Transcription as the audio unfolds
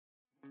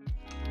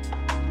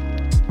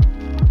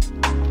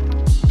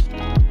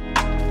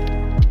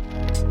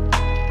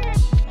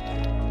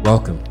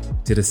Welcome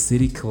to the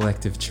City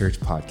Collective Church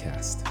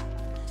podcast.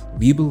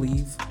 We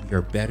believe we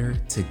are better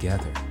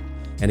together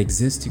and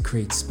exist to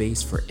create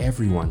space for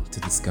everyone to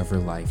discover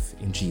life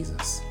in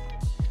Jesus.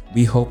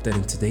 We hope that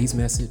in today's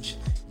message,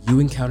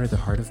 you encounter the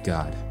heart of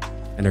God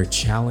and are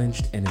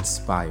challenged and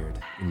inspired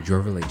in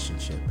your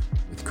relationship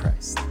with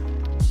Christ.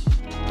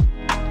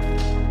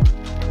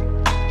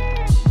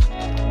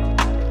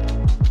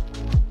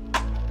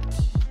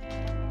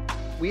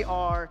 We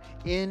are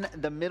in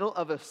the middle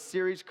of a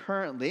series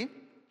currently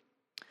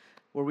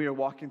where we are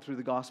walking through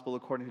the gospel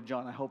according to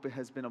John. I hope it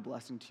has been a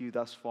blessing to you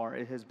thus far.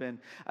 It has been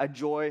a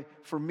joy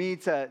for me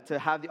to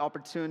have the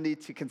opportunity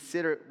to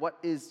consider what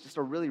is just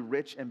a really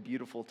rich and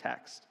beautiful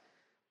text.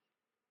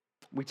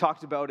 We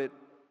talked about it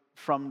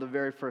from the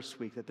very first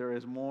week, that there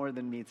is more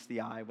than meets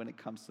the eye when it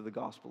comes to the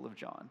gospel of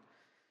John.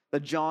 That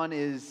John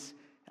is,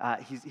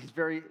 he's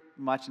very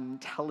much an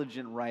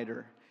intelligent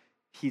writer.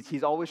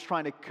 He's always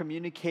trying to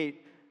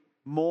communicate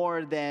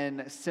more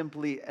than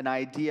simply an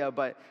idea,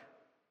 but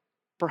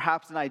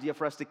perhaps an idea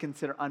for us to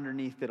consider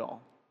underneath it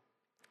all.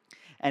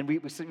 And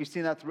we've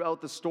seen that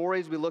throughout the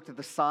stories. We looked at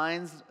the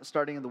signs,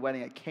 starting in the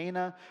wedding at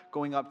Cana,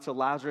 going up to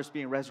Lazarus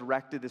being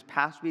resurrected this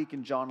past week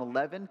in John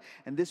 11.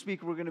 And this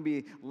week we're going to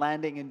be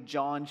landing in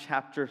John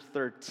chapter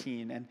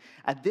 13. And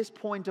at this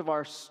point of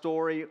our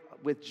story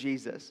with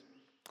Jesus,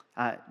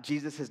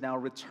 Jesus has now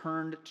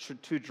returned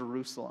to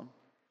Jerusalem.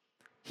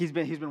 He's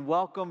been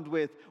welcomed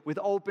with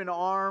open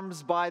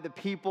arms by the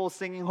people,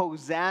 singing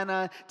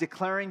Hosanna,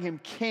 declaring him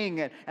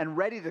king and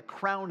ready to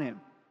crown him.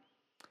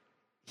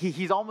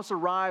 He's almost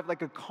arrived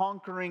like a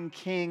conquering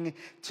king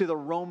to the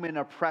Roman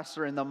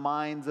oppressor in the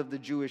minds of the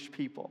Jewish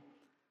people.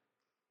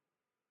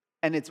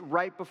 And it's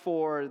right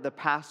before the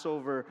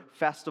Passover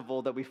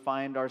festival that we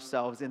find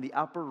ourselves in the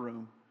upper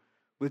room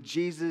with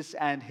Jesus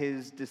and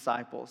his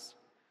disciples.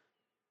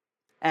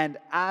 And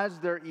as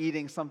they're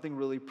eating, something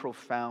really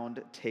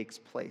profound takes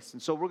place.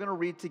 And so we're going to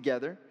read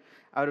together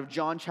out of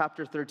John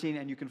chapter 13,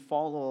 and you can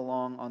follow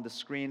along on the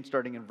screen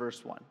starting in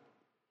verse 1. It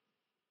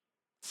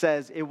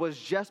says, "It was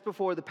just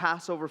before the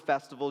Passover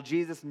festival,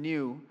 Jesus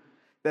knew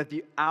that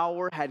the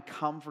hour had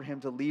come for him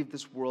to leave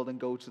this world and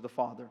go to the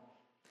Father.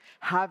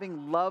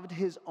 Having loved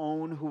his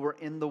own who were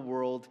in the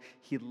world,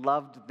 he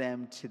loved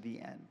them to the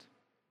end."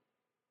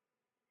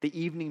 The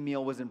evening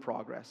meal was in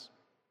progress.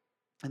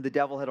 And the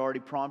devil had already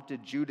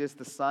prompted Judas,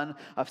 the son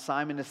of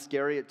Simon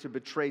Iscariot, to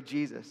betray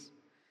Jesus.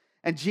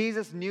 And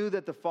Jesus knew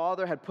that the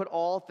Father had put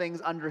all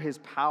things under his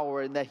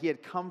power and that he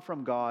had come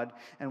from God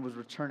and was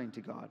returning to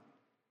God.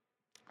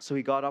 So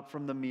he got up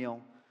from the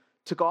meal,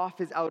 took off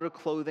his outer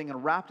clothing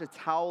and wrapped a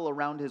towel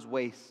around his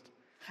waist.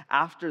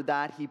 After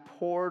that, he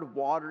poured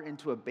water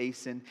into a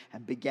basin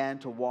and began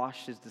to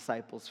wash his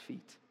disciples'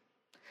 feet,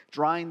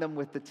 drying them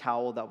with the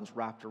towel that was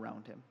wrapped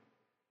around him.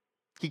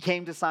 He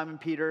came to Simon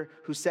Peter,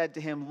 who said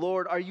to him,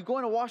 "Lord, are you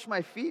going to wash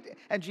my feet?"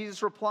 And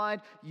Jesus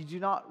replied, "You do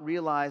not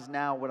realize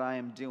now what I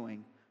am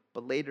doing,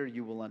 but later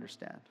you will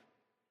understand."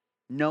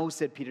 "No,"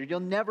 said Peter, "you'll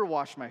never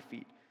wash my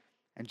feet."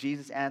 And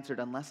Jesus answered,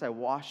 "Unless I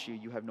wash you,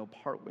 you have no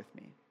part with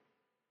me."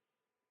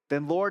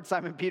 "Then, Lord,"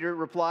 Simon Peter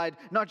replied,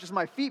 "not just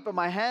my feet, but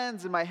my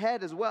hands and my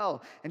head as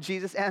well." And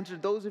Jesus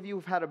answered, "Those of you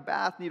who've had a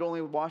bath need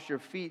only wash your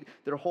feet.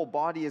 Their whole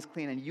body is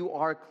clean, and you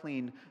are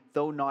clean,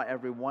 though not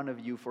every one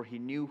of you, for he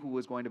knew who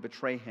was going to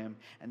betray him,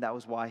 and that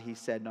was why he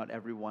said not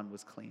every one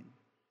was clean."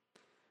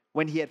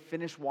 When he had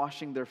finished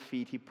washing their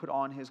feet, he put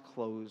on his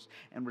clothes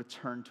and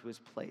returned to his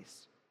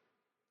place.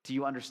 "Do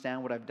you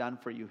understand what I've done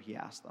for you?" he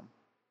asked them.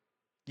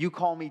 "You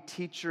call me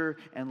teacher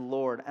and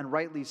Lord, and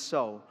rightly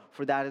so,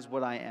 for that is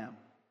what I am.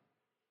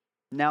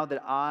 Now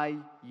that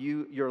I,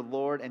 you, your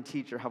Lord and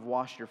teacher, have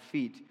washed your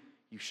feet,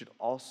 you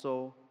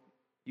also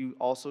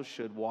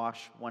should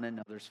wash one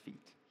another's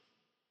feet.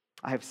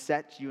 I have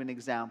set you an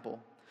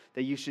example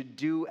that you should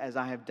do as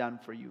I have done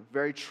for you.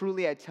 Very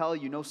truly I tell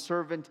you, no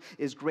servant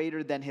is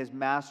greater than his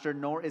master,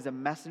 nor is a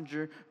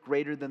messenger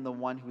greater than the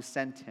one who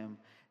sent him.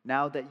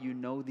 Now that you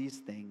know these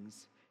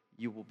things,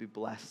 you will be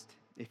blessed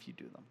if you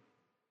do them."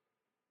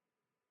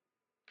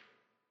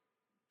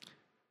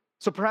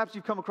 So perhaps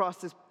you've come across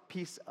this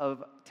piece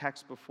of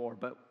text before,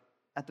 but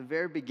at the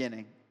very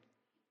beginning,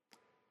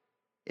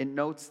 it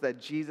notes that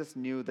Jesus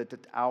knew that the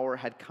hour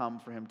had come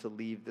for him to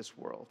leave this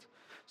world.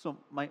 So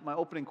my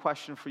opening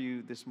question for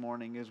you this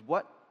morning is,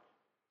 what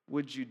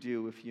would you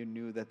do if you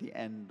knew that the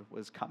end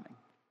was coming?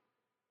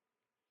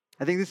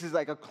 I think this is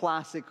like a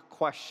classic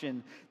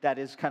question that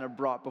is kind of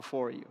brought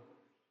before you.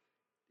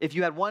 If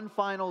you had one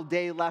final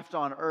day left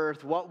on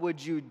earth, what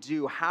would you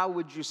do? How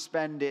would you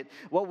spend it?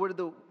 What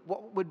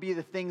would be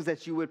the things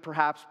that you would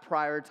perhaps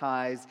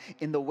prioritize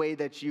in the way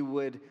that you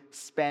would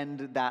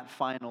spend that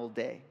final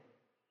day?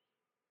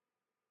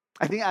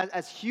 I think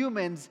as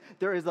humans,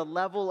 there is a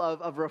level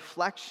of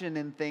reflection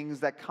in things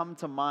that come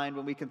to mind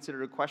when we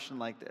consider a question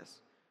like this.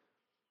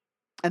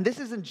 And this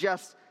isn't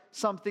just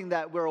something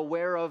that we're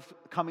aware of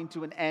coming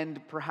to an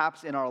end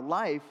perhaps in our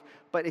life,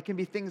 but it can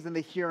be things in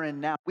the here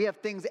and now. We have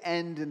things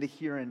end in the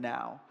here and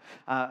now.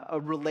 A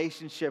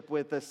relationship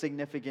with a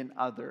significant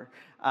other,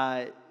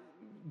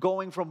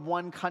 going from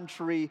one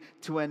country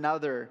to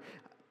another,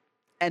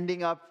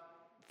 ending up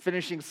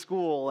finishing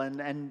school,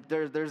 and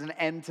there's an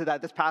end to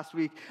that. This past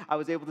week, I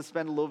was able to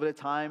spend a little bit of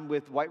time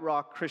with White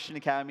Rock Christian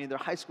Academy. They're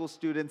high school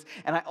students,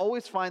 and I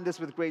always find this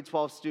with grade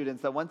 12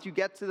 students, that once you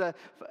get to the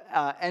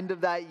end of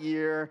that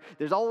year,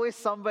 there's always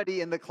somebody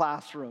in the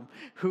classroom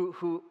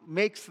who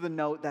makes the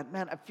note that,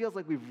 man, it feels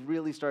like we've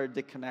really started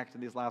to connect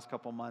in these last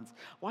couple months.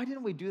 Why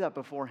didn't we do that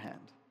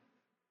beforehand?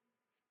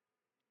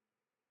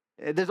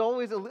 There's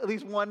always at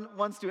least one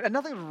student, and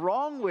nothing's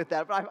wrong with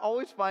that, but I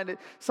always find it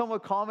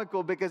somewhat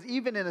comical because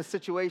even in a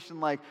situation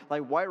like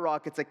White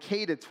Rock, it's a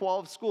K to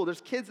 12 school.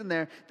 There's kids in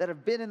there that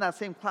have been in that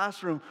same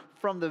classroom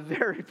from the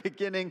very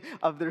beginning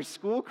of their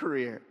school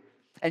career.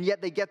 And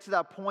yet they get to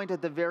that point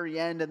at the very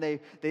end and they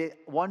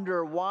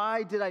wonder,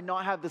 why did I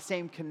not have the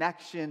same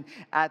connection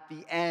at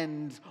the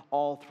end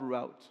all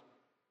throughout?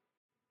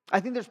 I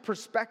think there's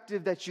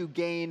perspective that you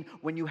gain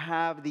when you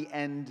have the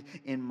end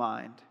in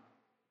mind.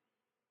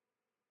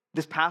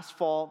 This past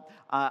fall,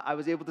 I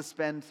was able to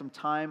spend some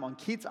time on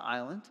Keats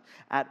Island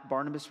at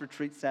Barnabas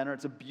Retreat Center.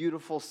 It's a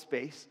beautiful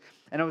space.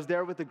 And I was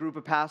there with a group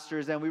of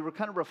pastors, and we were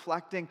kind of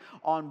reflecting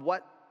on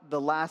what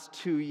the last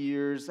 2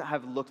 years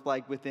have looked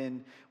like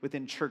within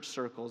church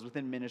circles,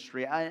 within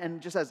ministry, and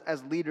just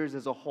as leaders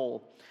as a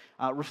whole.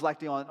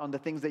 Reflecting on the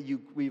things that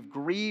we've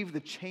grieved,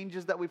 the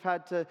changes that we've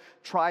had to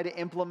try to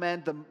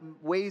implement, the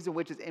ways in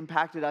which it's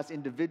impacted us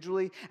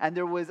individually. And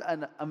there was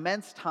an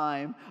immense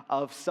time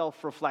of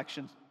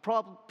self-reflection,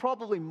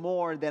 probably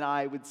more than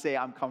I would say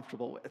I'm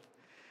comfortable with.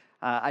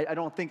 I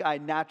don't think I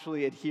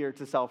naturally adhere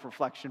to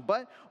self-reflection,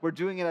 but we're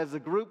doing it as a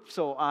group,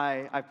 so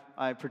I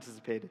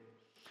participated.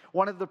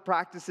 One of the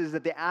practices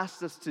that they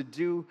asked us to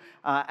do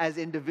as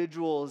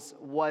individuals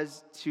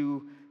was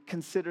to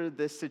consider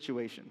this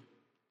situation.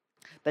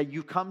 That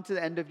you come to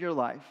the end of your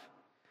life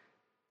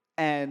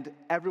and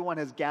everyone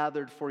has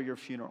gathered for your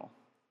funeral.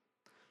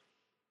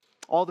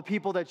 All the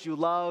people that you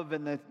love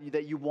and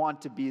that you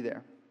want to be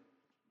there.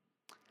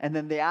 And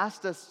then they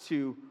asked us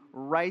to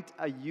write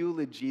a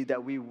eulogy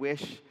that we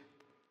wish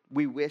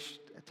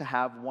to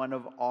have one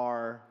of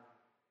our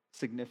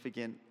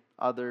significant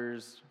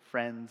others,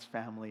 friends,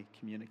 family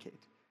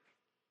communicate.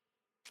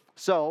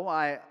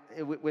 So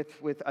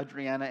with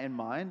Adriana in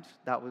mind,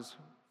 that was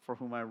for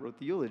whom I wrote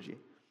the eulogy.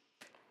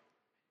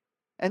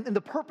 And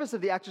the purpose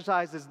of the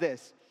exercise is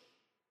this.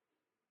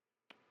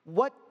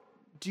 What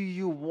do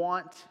you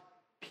want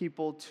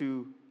people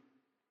to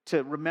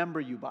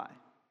remember you by?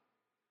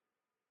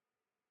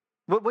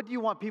 What do you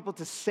want people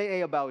to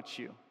say about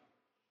you?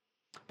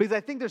 Because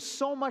I think there's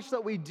so much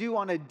that we do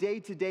on a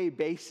day-to-day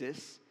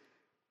basis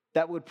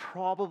that would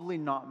probably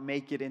not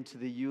make it into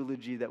the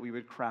eulogy that we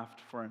would craft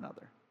for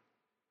another.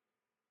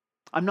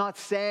 I'm not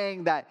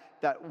saying that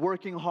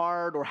working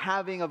hard or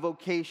having a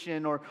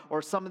vocation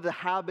or some of the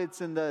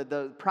habits and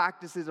the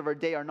practices of our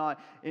day are not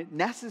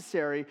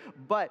necessary,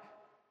 but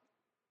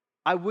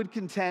I would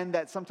contend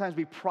that sometimes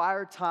we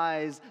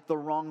prioritize the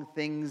wrong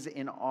things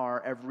in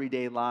our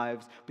everyday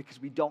lives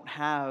because we don't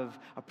have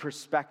a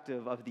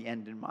perspective of the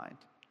end in mind.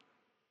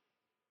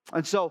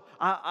 And so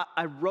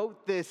I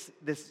wrote this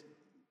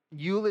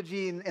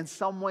eulogy. In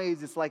some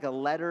ways, it's like a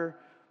letter,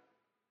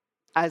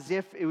 as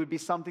if it would be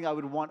something I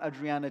would want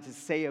Adriana to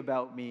say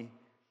about me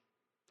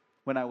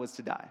when I was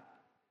to die.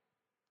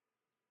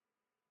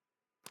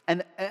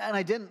 And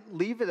I didn't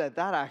leave it at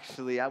that,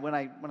 actually. When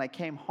I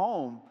came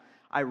home,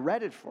 I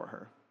read it for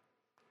her.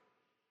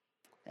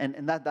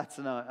 And that's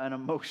an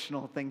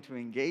emotional thing to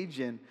engage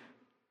in.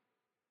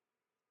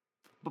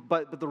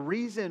 But the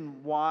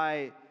reason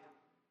why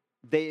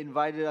they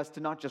invited us to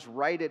not just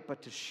write it,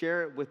 but to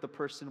share it with the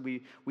person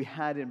we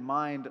had in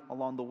mind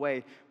along the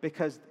way,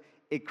 because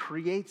it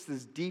creates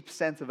this deep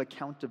sense of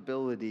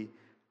accountability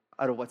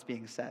out of what's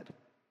being said.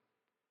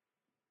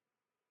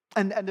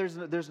 And there's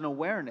an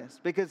awareness,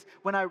 because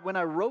when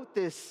I wrote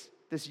this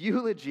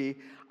eulogy,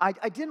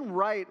 I didn't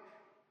write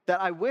that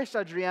I wish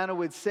Adriana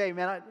would say,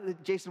 man,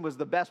 Jason was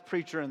the best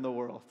preacher in the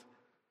world.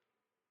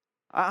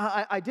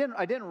 I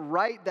didn't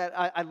write that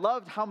I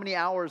loved how many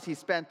hours he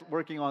spent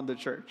working on the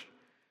church.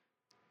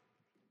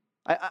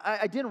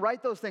 I didn't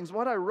write those things.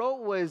 What I wrote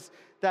was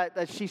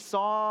that she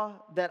saw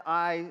that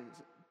I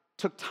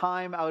took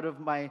time out of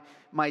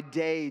my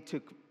day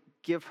to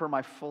give her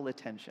my full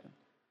attention.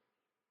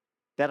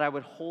 That I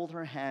would hold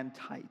her hand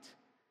tight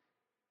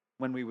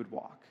when we would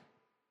walk.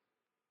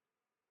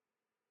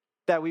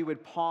 That we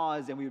would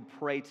pause and we would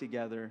pray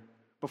together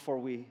before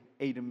we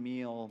ate a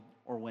meal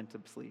or went to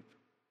sleep.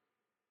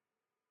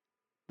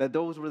 That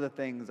those were the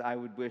things I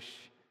would wish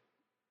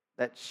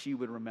that she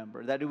would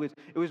remember. That it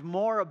was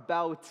more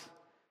about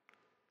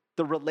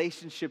the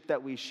relationship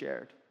that we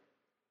shared.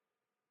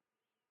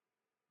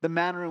 The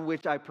manner in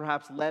which I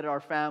perhaps led our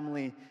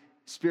family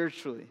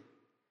spiritually.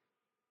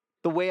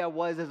 The way I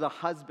was as a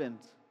husband.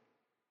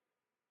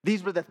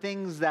 These were the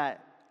things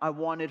that I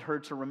wanted her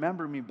to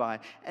remember me by.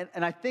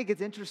 And I think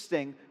it's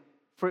interesting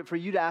for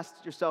you to ask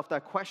yourself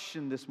that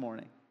question this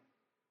morning.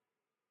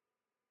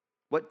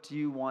 What do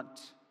you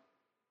want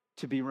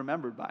to be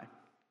remembered by?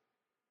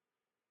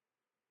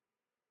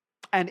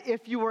 And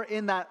if you were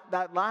in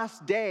that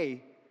last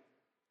day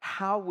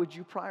how would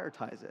you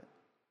prioritize it?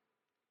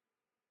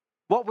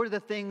 What would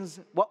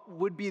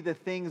be the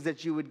things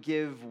that you would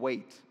give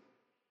weight?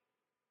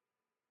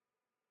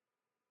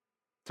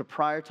 To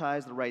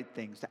prioritize the right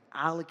things, to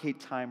allocate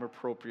time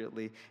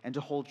appropriately, and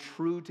to hold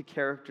true to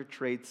character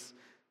traits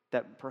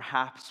that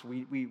perhaps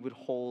we would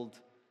hold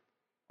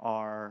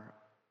are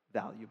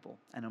valuable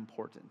and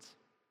important.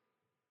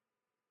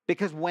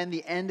 Because when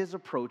the end is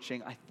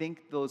approaching, I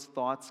think those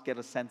thoughts get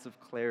a sense of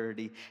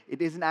clarity.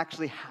 It isn't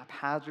actually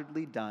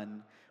haphazardly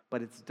done,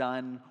 but it's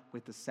done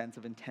with a sense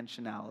of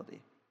intentionality.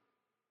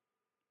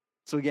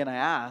 So again, I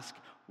ask,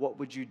 what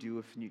would you do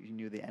if you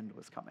knew the end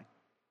was coming?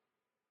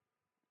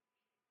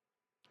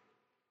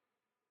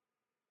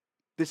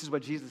 This is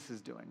what Jesus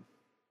is doing.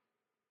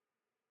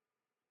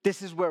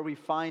 This is where we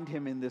find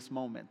him in this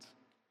moment.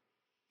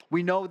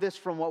 We know this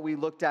from what we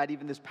looked at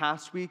even this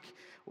past week,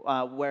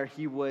 where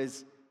he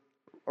was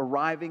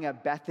arriving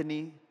at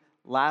Bethany.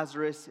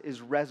 Lazarus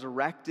is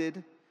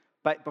resurrected.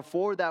 But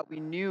before that, we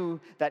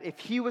knew that if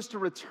he was to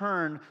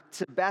return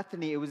to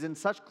Bethany, it was in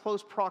such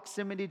close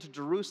proximity to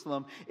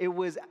Jerusalem, it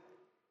was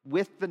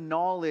with the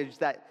knowledge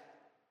that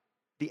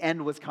the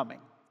end was coming.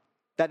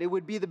 That it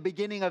would be the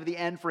beginning of the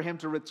end for him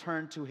to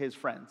return to his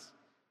friends.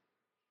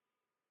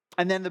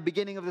 And then the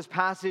beginning of this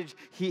passage,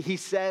 he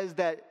says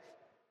that,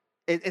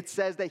 it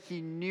says that he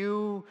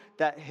knew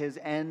that his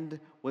end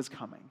was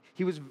coming.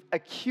 He was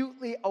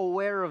acutely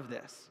aware of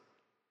this.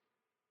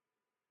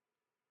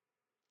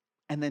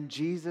 And then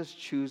Jesus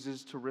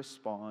chooses to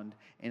respond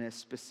in a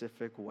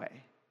specific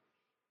way.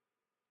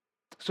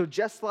 So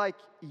just like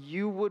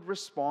you would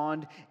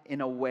respond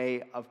in a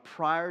way of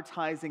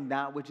prioritizing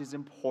that which is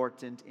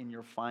important in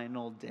your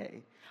final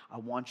day, I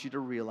want you to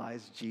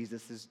realize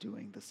Jesus is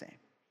doing the same.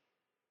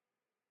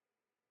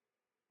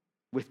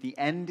 With the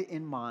end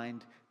in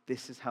mind,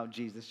 this is how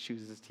Jesus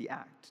chooses to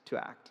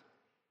act.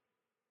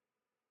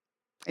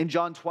 In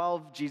John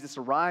 12, Jesus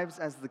arrives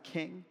as the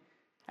king.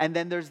 And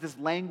then there's this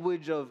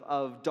language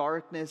of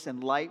darkness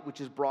and light,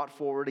 which is brought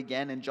forward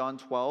again in John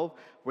 12,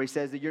 where he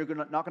says that you're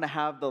not going to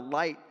have the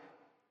light.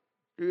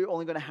 You're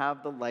only going to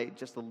have the light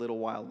just a little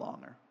while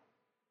longer.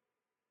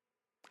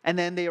 And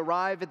then they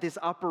arrive at this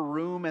upper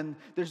room, and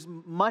there's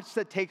much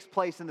that takes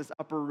place in this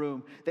upper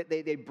room. That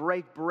they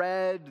break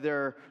bread,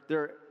 they're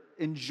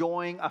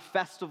enjoying a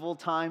festival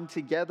time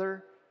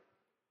together.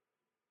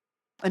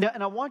 And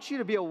I want you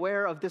to be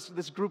aware of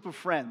this group of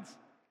friends.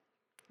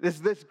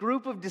 This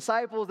group of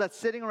disciples that's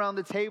sitting around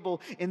the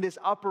table in this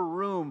upper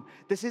room.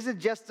 This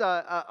isn't just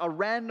a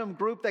random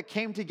group that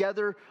came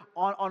together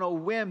on a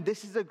whim.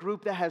 This is a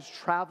group that has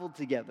traveled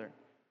together,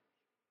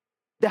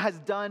 that has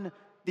done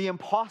the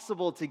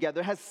impossible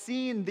together, has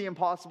seen the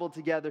impossible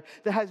together,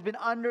 that has been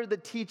under the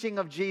teaching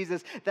of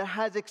Jesus, that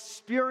has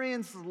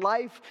experienced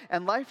life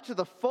and life to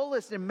the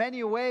fullest in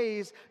many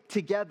ways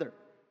together.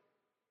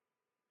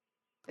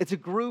 It's a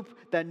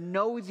group that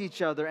knows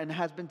each other and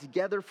has been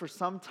together for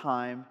some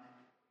time.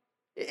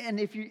 And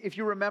if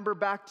you remember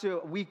back to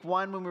week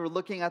 1 when we were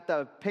looking at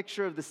the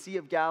picture of the Sea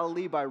of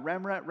Galilee by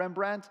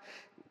Rembrandt,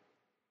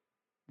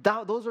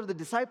 those are the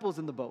disciples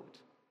in the boat.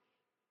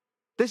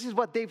 This is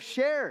what they've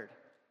shared.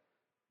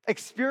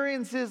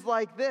 Experiences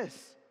like this.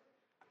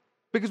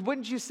 Because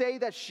wouldn't you say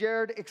that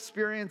shared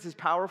experience is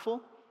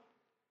powerful?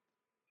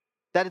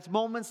 That it's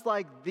moments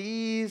like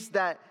these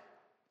that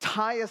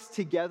tie us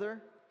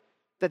together,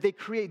 that they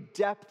create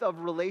depth of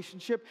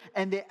relationship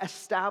and they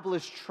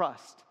establish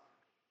trust.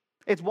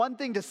 It's one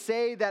thing to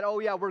say that, oh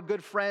yeah, we're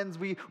good friends,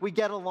 we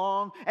get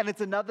along, and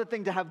it's another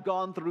thing to have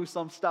gone through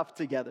some stuff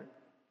together.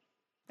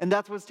 And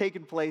that's what's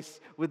taken place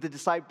with the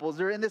disciples.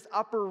 They're in this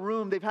upper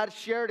room, they've had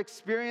shared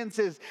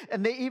experiences,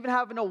 and they even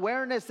have an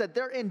awareness that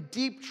they're in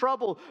deep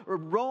trouble.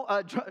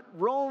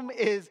 Rome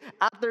is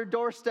at their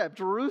doorstep,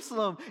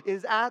 Jerusalem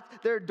is at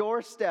their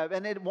doorstep,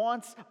 and it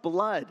wants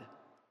blood.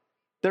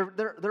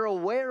 They're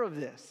aware of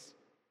this.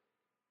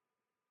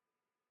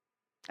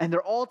 And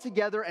they're all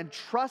together, and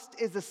trust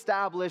is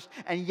established,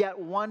 and yet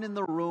one in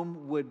the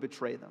room would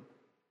betray them.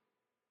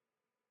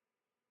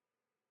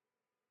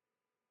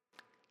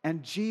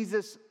 And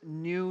Jesus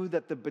knew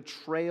that the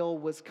betrayal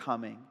was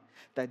coming,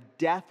 that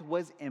death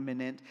was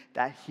imminent,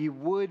 that he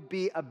would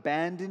be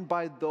abandoned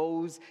by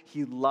those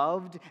he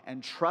loved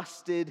and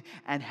trusted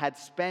and had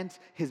spent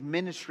his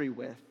ministry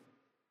with.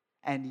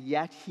 And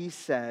yet he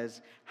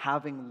says,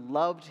 having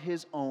loved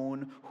his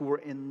own who were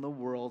in the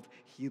world,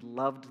 he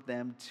loved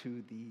them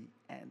to the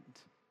end.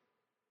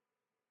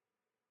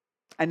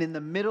 And in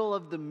the middle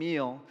of the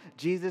meal,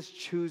 Jesus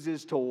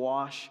chooses to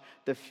wash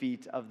the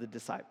feet of the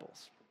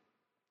disciples.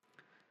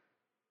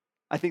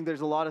 I think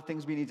there's a lot of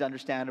things we need to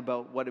understand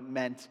about what it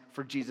meant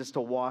for Jesus to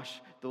wash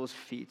those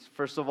feet.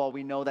 First of all,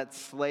 we know that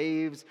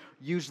slaves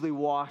usually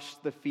wash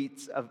the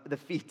feet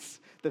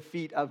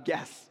of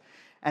guests.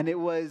 And it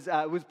was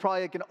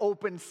probably like an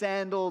open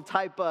sandal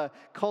type of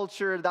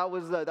culture. That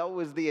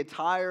was the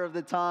attire of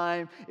the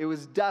time. It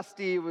was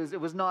dusty. It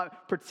was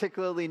not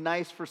particularly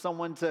nice for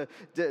someone to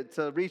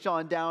reach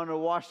on down or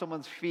wash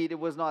someone's feet. It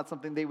was not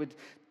something they would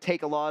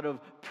take a lot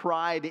of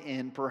pride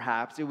in,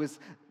 perhaps. It was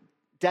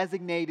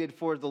designated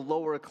for the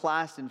lower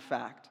class, in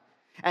fact.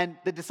 And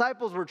the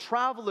disciples were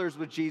travelers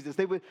with Jesus.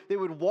 They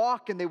would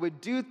walk and they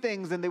would do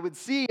things and they would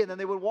see and then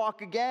they would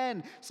walk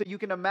again. So you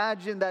can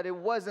imagine that it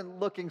wasn't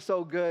looking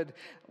so good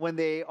when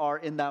they are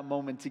in that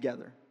moment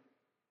together.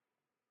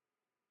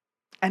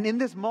 And in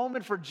this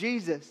moment for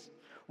Jesus,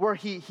 where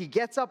he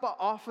gets up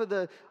off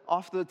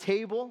the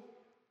table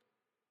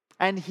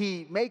and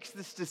he makes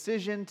this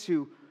decision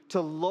to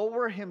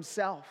lower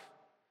himself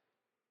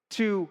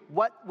to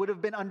what would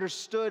have been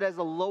understood as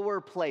a lower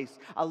place,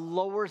 a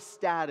lower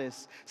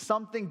status,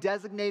 something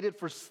designated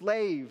for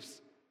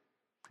slaves.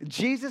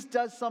 Jesus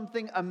does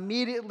something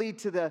immediately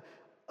to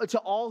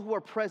all who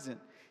are present.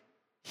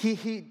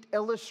 He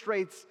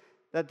illustrates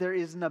that there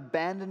is an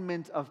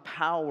abandonment of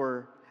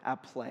power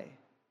at play.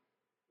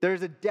 There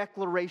is a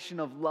declaration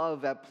of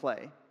love at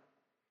play.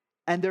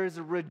 And there is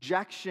a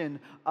rejection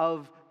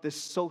of the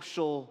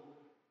social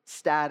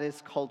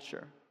status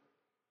culture.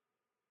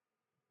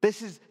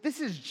 This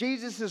is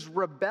Jesus'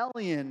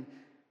 rebellion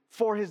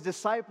for his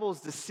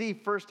disciples to see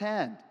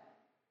firsthand.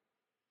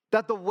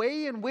 That the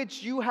way in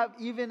which you have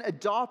even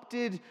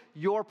adopted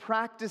your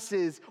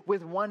practices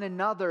with one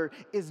another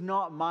is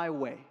not my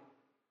way.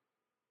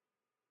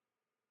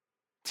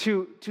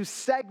 To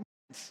segment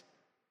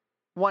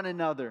one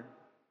another,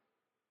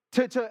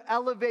 to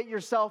elevate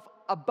yourself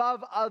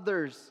above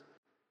others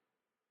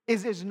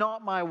is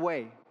not my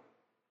way.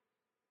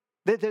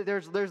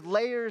 There's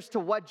layers to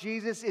what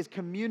Jesus is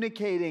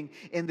communicating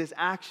in this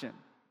action.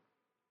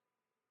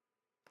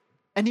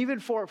 And even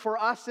for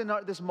us in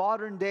this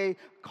modern day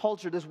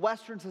culture, this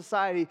Western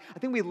society, I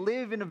think we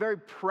live in a very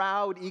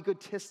proud,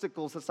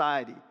 egotistical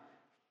society.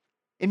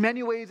 In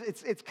many ways,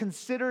 it's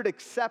considered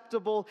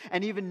acceptable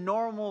and even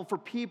normal for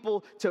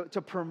people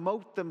to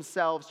promote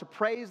themselves, to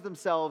praise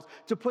themselves,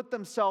 to put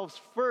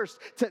themselves first,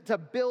 to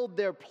build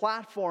their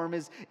platform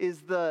is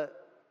the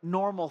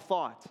normal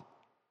thought.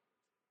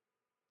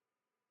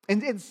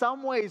 And in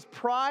some ways,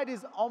 pride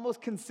is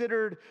almost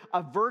considered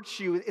a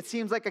virtue. It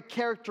seems like a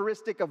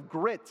characteristic of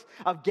grit,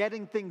 of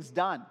getting things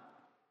done.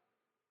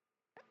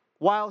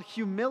 While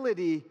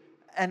humility,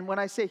 and when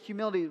I say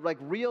humility, like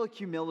real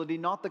humility,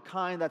 not the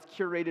kind that's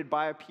curated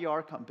by a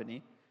PR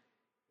company,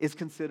 is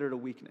considered a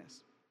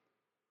weakness.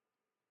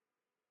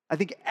 I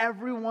think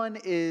everyone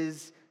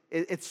is,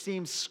 it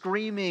seems,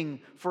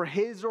 screaming for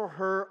his or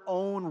her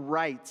own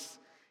rights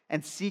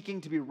and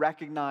seeking to be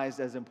recognized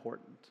as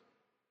important.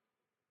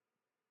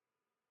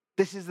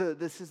 This is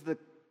the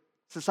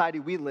society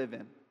we live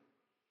in.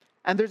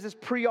 And there's this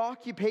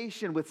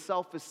preoccupation with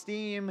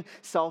self-esteem,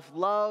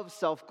 self-love,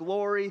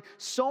 self-glory,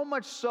 so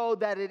much so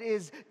that it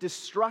is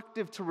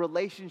destructive to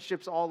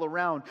relationships all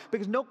around.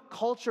 Because no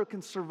culture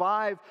can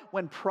survive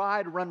when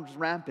pride runs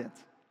rampant.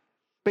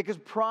 Because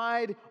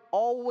pride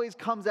always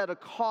comes at a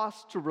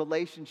cost to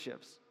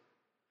relationships.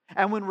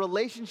 And when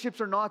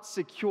relationships are not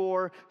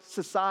secure,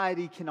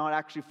 society cannot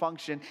actually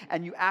function,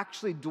 and you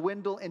actually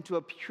dwindle into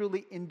a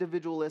purely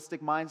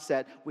individualistic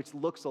mindset, which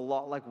looks a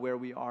lot like where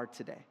we are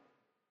today.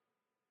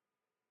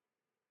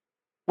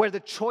 Where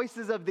the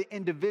choices of the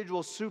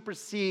individual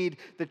supersede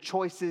the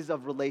choices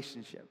of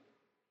relationship.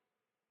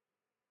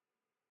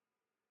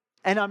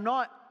 And I'm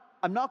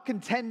not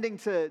contending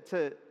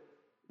to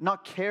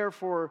not care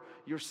for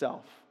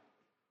yourself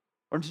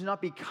or to not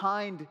be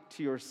kind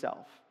to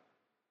yourself.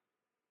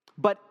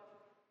 But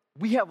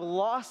we have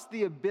lost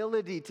the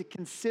ability to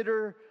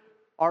consider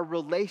our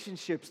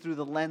relationships through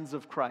the lens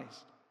of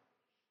Christ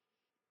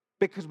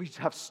because we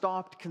have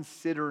stopped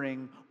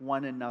considering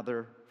one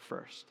another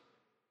first.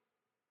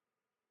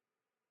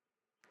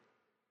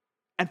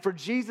 And for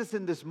Jesus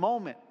in this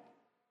moment,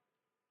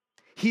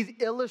 he's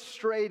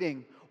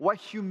illustrating what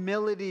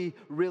humility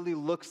really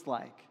looks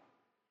like.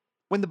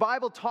 When the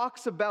Bible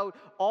talks about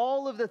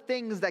all of the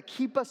things that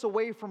keep us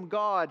away from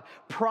God,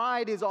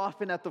 pride is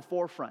often at the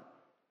forefront.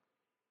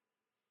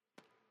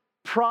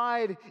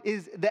 Pride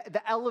is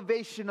the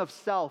elevation of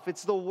self.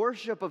 It's the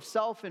worship of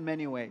self in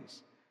many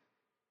ways.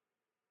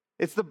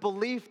 It's the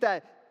belief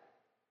that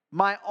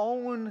my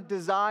own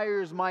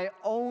desires, my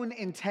own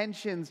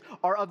intentions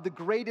are of the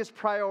greatest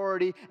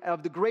priority,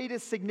 of the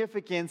greatest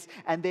significance,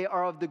 and they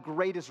are of the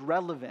greatest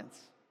relevance.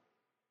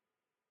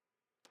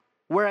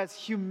 Whereas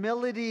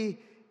humility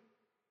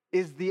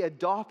is the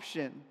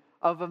adoption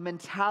of a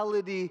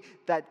mentality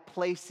that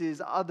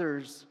places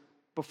others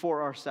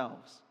before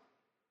ourselves.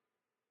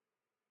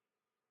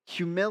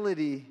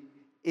 Humility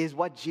is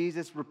what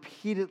Jesus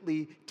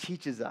repeatedly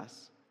teaches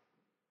us.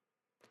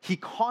 He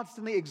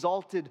constantly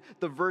exalted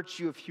the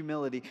virtue of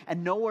humility,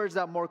 and nowhere is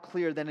that more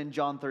clear than in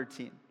John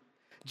 13.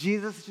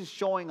 Jesus is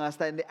showing us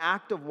that in the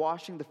act of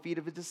washing the feet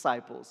of his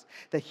disciples,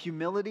 that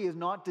humility is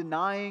not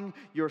denying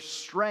your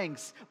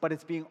strengths, but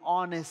it's being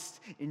honest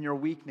in your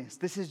weakness.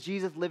 This is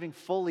Jesus living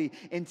fully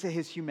into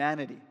his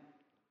humanity.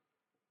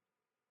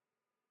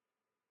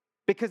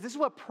 Because this is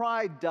what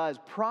pride does.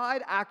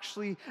 Pride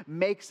actually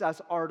makes us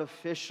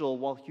artificial,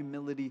 while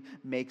humility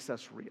makes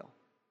us real.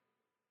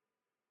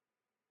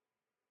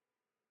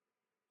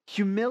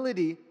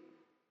 Humility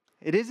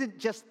It isn't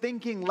just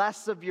thinking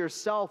less of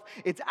yourself.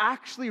 It's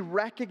actually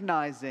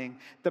recognizing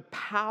the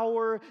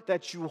power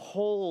that you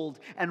hold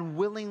and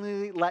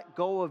willingly let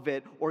go of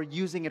it or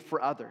using it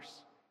for others.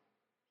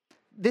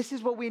 This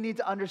is what we need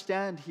to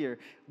understand here.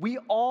 We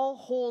all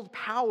hold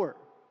power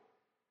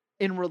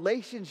in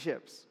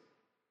relationships,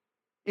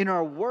 in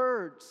our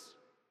words,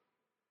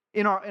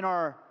 in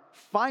our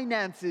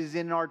finances,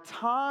 in our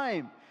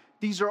time.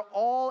 These are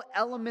all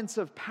elements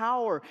of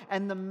power,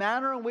 and the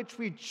manner in which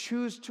we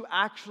choose to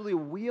actually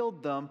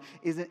wield them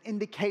is an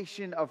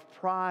indication of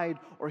pride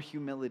or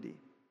humility.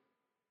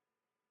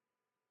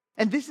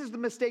 And this is the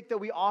mistake that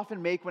we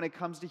often make when it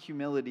comes to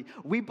humility.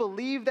 We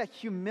believe that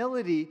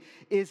humility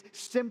is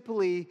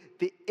simply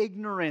the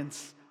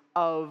ignorance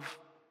of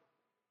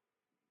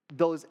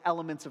those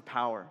elements of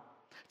power.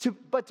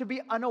 But to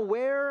be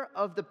unaware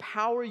of the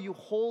power you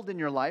hold in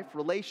your life,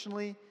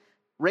 relationally,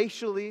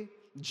 racially,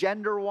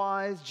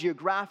 gender-wise,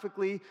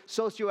 geographically,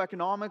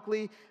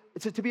 socioeconomically,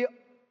 to be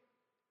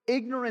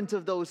ignorant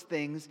of those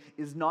things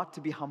is not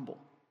to be humble.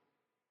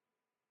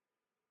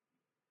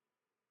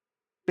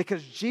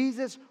 Because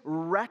Jesus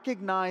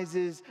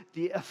recognizes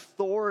the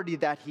authority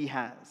that he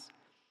has.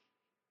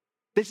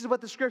 This is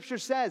what the scripture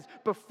says.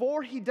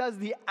 Before he does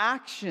the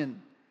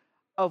action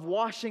of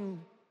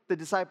washing the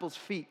disciples'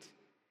 feet,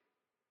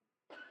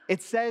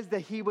 it says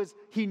that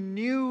he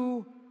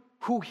knew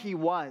who he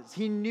was.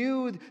 He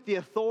knew the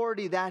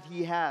authority that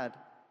he had.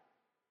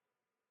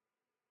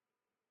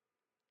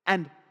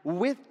 And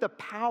with the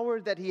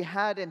power that he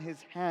had in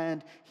his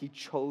hand, he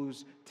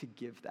chose to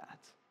give that.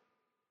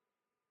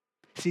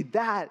 See,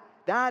 that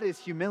is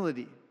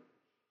humility.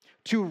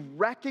 To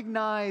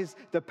recognize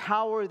the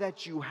power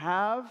that you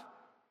have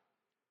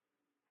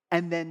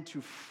and then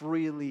to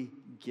freely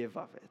give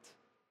of it.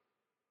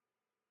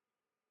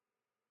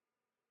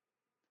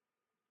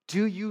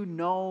 Do you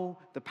know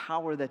the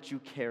power that you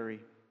carry?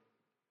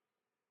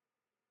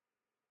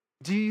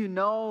 Do you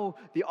know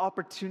the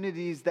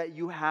opportunities that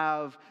you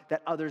have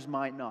that others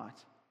might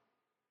not?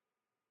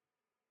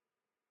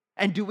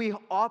 And do we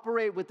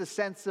operate with the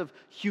sense of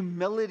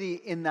humility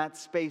in that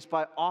space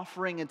by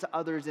offering it to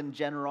others in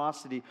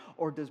generosity?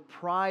 Or does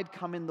pride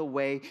come in the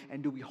way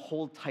and do we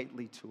hold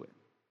tightly to it?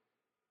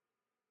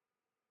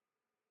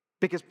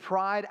 Because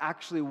pride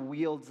actually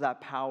wields that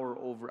power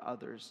over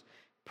others.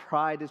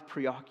 Pride is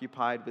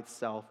preoccupied with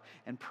self,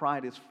 and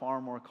pride is far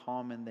more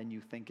common than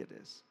you think it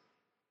is.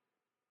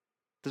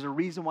 There's a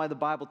reason why the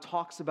Bible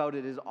talks about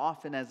it as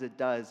often as it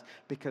does,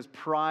 because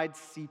pride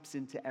seeps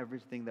into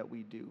everything that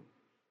we do.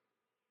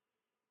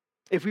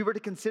 If we were to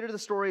consider the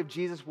story of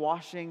Jesus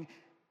washing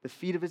the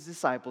feet of his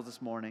disciples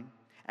this morning,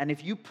 and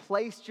if you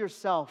placed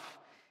yourself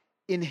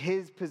in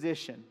his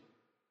position,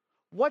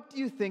 what do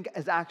you think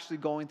is actually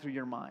going through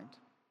your mind?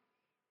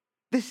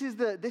 This is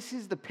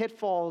the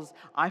pitfalls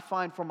I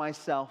find for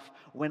myself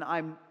when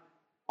I'm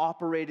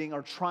operating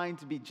or trying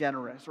to be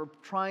generous or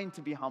trying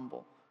to be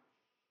humble.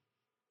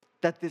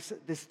 That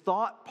this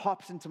thought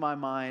pops into my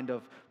mind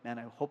of, man,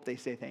 I hope they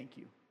say thank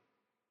you.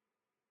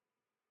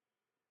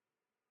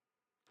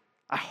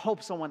 I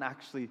hope someone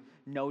actually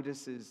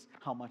notices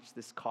how much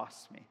this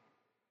costs me.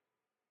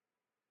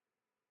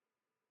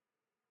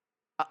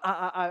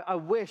 I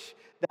wish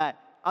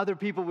that other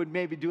people would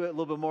maybe do it a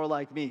little bit more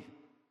like me.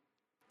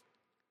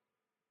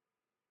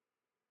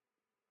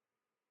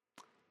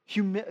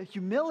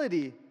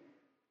 Humility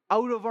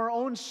out of our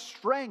own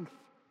strength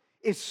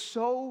is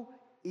so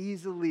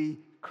easily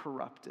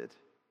corrupted.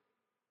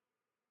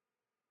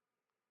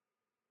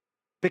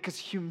 Because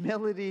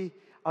humility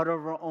out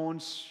of our own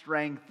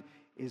strength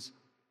is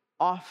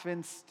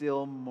often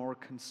still more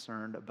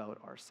concerned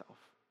about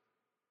ourselves.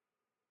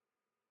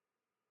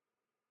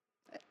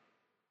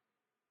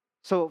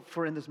 So,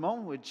 for in this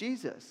moment with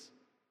Jesus,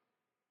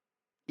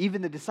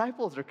 even the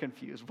disciples are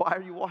confused. Why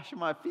are you washing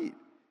my feet?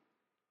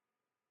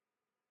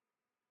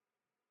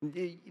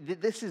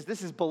 This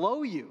is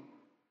below you.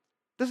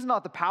 This is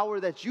not the power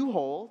that you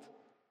hold.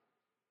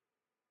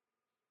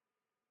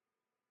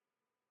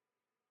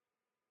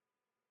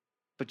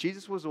 But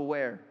Jesus was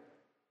aware,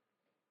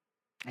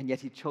 and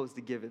yet he chose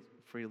to give it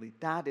freely.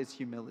 That is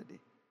humility.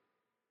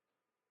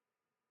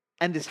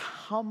 And this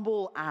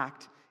humble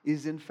act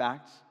is, in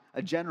fact,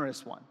 a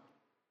generous one.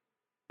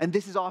 And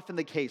this is often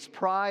the case.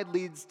 Pride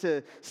leads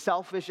to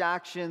selfish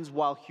actions,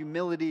 while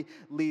humility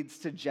leads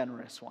to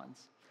generous ones.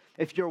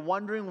 If you're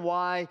wondering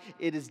why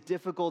it is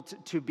difficult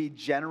to be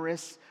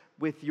generous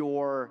with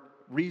your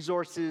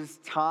resources,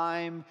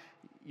 time,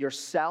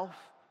 yourself,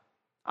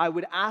 I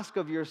would ask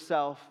of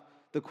yourself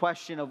the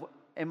question of,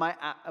 am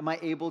I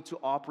able to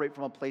operate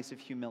from a place of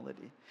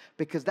humility?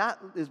 Because that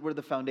is where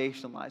the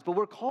foundation lies. But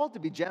we're called to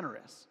be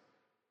generous.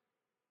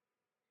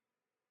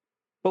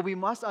 But we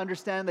must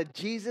understand that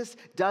Jesus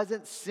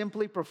doesn't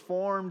simply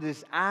perform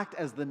this act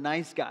as the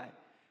nice guy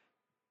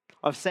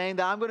of saying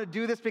that I'm going to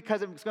do this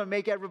because it's going to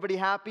make everybody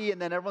happy, and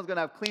then everyone's going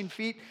to have clean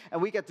feet,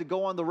 and we get to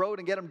go on the road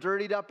and get them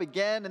dirtied up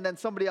again, and then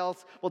somebody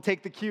else will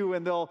take the cue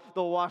and they'll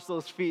wash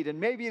those feet, and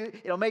maybe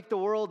it'll make the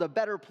world a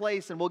better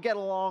place, and we'll get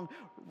along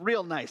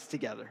real nice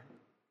together.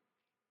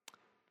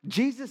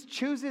 Jesus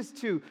chooses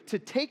to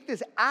take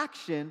this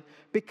action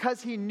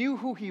because he knew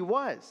who he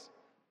was.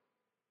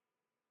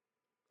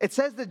 It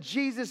says that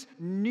Jesus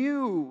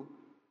knew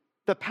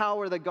the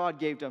power that God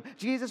gave to him.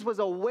 Jesus was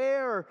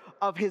aware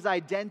of his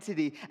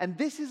identity. And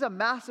this is a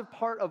massive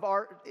part of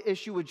our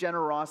issue with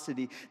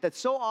generosity, that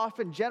so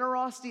often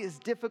generosity is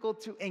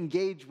difficult to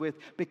engage with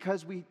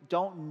because we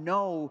don't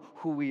know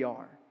who we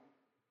are.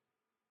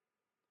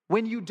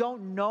 When you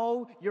don't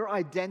know your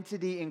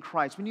identity in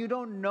Christ, when you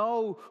don't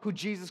know who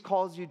Jesus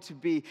calls you to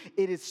be,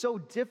 it is so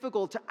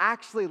difficult to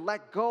actually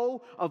let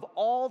go of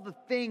all the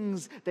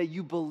things that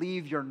you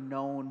believe you're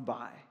known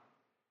by.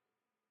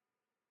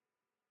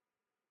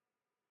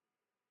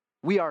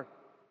 We are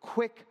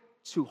quick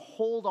to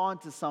hold on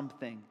to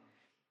something.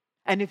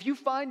 And if you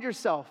find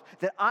yourself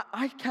that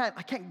I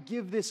can't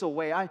give this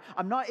away,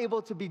 I'm not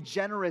able to be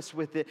generous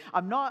with it,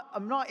 I'm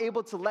not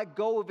able to let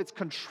go of its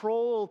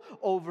control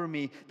over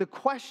me, the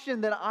question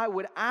that I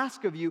would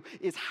ask of you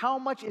is, how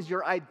much is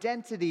your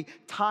identity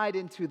tied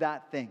into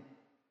that thing?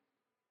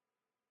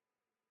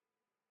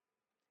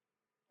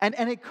 And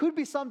it could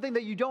be something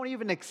that you don't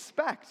even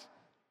expect.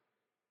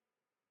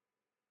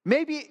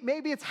 Maybe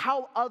it's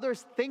how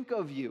others think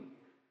of you.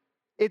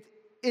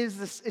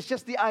 It's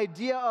just the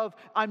idea of,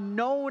 I'm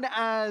known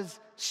as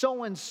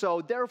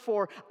so-and-so,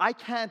 therefore I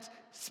can't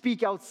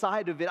speak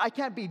outside of it. I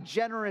can't be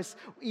generous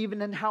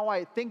even in how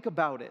I think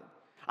about it.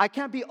 I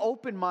can't be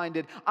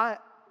open-minded.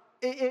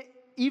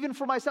 Even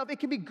for myself, it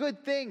can be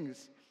good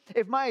things.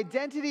 If my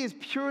identity is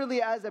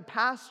purely as a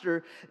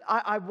pastor,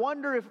 I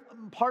wonder if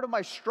part of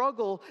my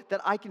struggle that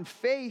I can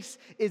face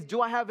is,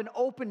 do I have an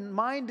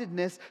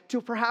open-mindedness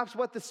to perhaps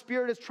what the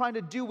Spirit is trying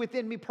to do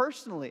within me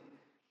personally?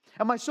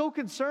 Am I so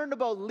concerned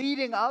about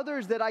leading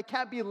others that I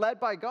can't be led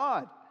by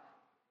God?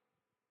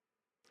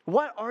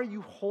 What are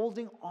you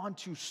holding on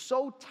to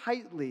so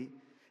tightly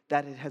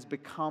that it has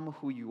become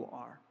who you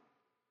are?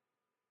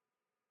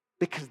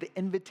 Because the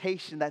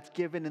invitation that's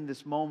given in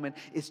this moment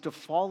is to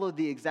follow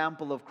the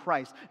example of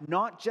Christ,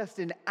 not just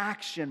in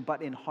action,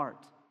 but in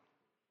heart.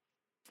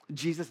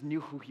 Jesus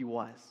knew who he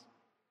was.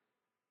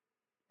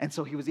 And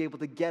so he was able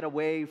to get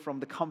away from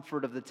the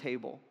comfort of the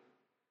table,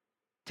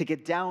 to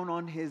get down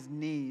on his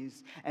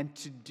knees and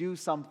to do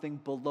something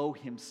below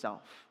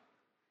himself,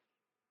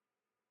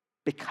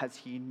 because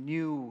he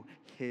knew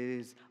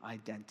his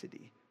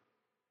identity.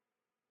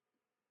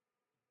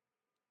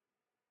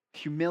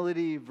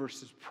 Humility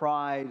versus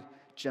pride,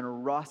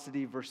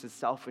 generosity versus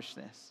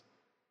selfishness.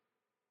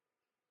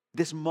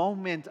 This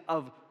moment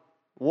of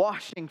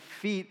washing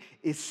feet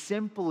is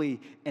simply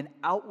an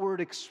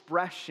outward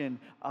expression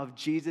of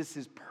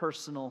Jesus'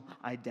 personal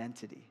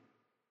identity.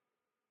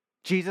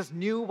 Jesus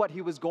knew what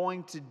he was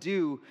going to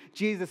do.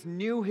 Jesus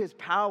knew his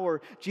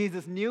power.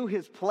 Jesus knew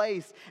his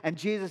place. And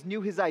Jesus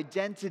knew his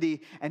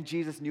identity. And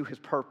Jesus knew his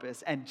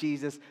purpose. And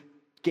Jesus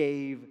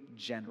gave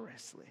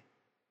generously.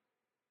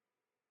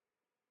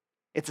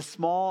 It's a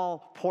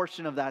small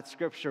portion of that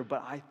scripture,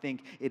 but I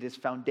think it is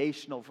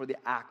foundational for the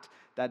act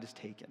that is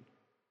taken.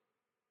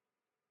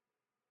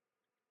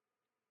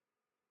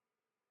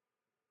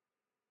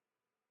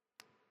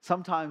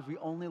 Sometimes we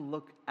only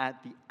look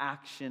at the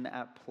action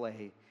at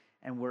play,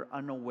 and we're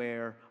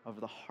unaware of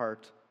the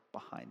heart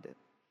behind it.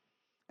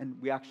 And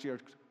we actually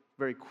are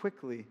very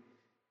quickly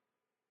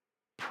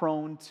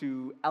prone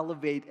to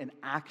elevate an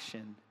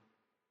action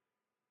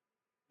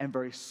and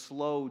very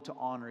slow to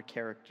honor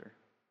character.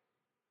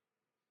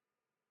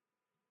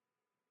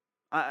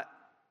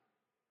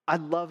 I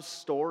love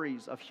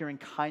stories of hearing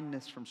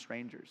kindness from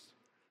strangers,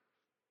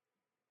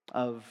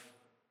 of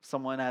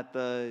someone at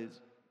the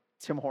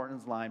Tim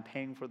Hortons line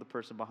paying for the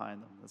person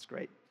behind them. That's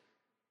great.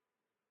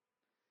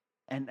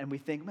 And we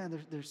think, man,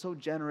 they're so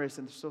generous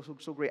and they're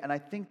so great. And I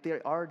think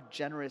there are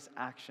generous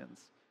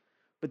actions.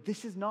 But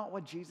this is not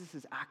what Jesus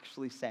is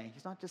actually saying.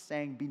 He's not just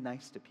saying, be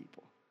nice to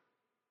people.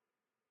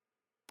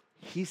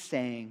 He's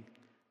saying,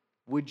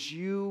 would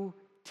you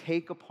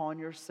take upon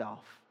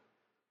yourself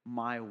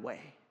my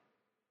way?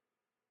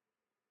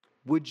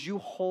 Would you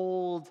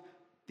hold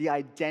the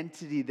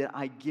identity that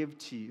I give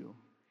to you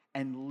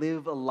and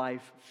live a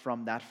life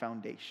from that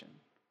foundation?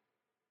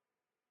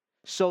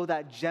 So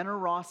that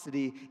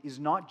generosity is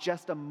not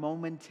just a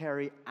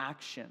momentary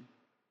action,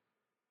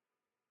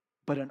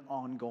 but an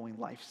ongoing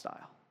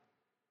lifestyle.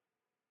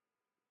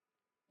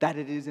 That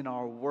it is in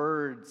our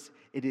words,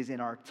 it is in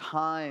our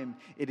time,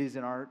 it is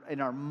in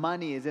our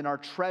money, it is in our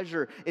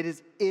treasure, it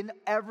is in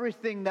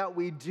everything that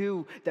we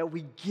do, that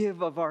we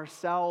give of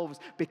ourselves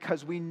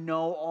because we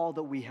know all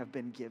that we have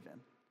been given.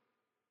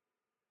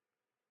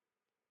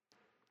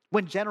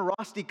 When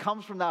generosity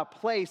comes from that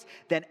place,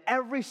 then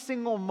every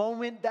single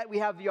moment that we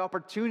have the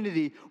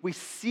opportunity, we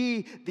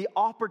see the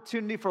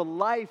opportunity for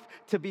life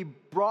to be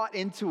brought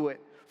into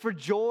it, for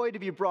joy to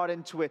be brought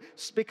into it.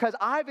 Because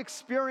I've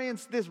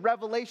experienced this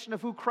revelation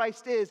of who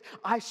Christ is,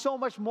 I so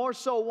much more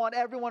so want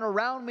everyone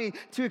around me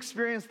to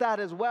experience that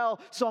as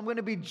well. So I'm going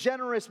to be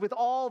generous with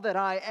all that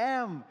I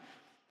am.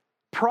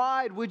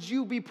 Pride, would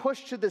you be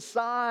pushed to the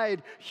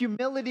side?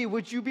 Humility,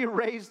 would you be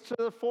raised to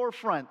the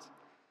forefront?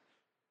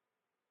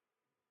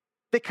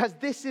 Because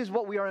this is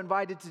what we are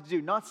invited to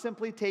do, not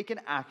simply take an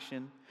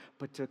action,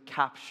 but to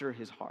capture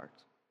his heart.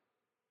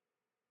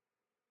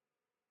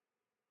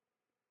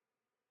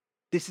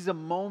 This is a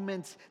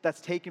moment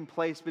that's taken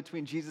place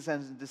between Jesus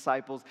and his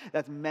disciples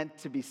that's meant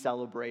to be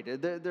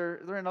celebrated.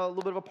 They're in a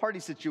little bit of a party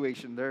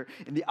situation. They're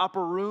in the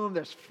upper room.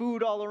 There's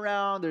food all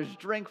around. There's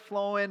drink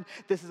flowing.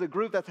 This is a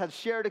group that's had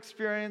shared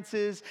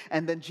experiences.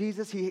 And then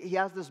Jesus, he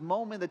has this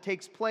moment that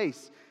takes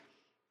place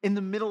in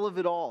the middle of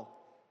it all.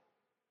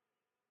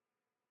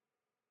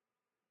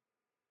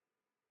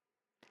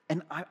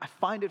 And I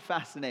find it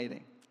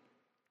fascinating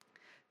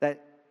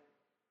that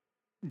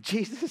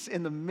Jesus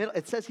in the middle,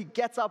 it says he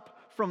gets up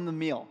from the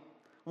meal.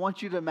 I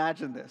want you to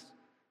imagine this.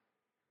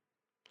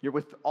 You're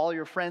with all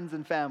your friends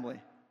and family.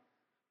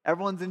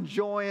 Everyone's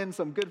enjoying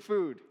some good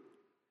food.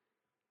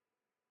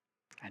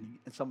 And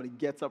somebody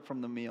gets up from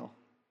the meal,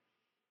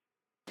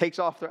 takes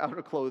off their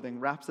outer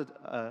clothing, wraps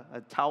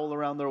a towel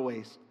around their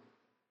waist,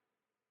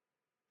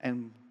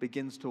 and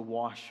begins to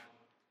wash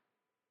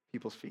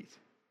people's feet.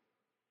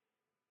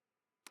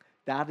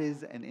 That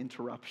is an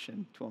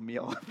interruption to a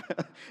meal,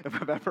 if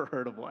I've ever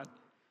heard of one.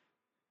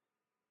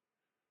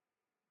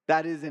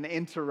 That is an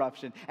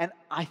interruption. And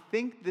I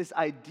think this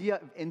idea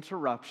of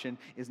interruption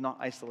is not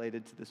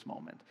isolated to this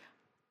moment.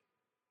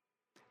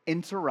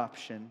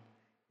 Interruption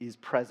is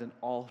present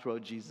all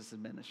throughout Jesus'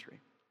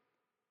 ministry.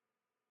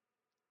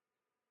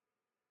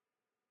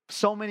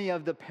 So many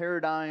of the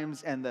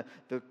paradigms and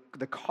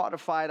the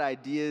codified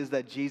ideas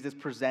that Jesus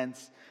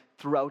presents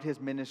throughout his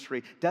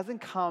ministry doesn't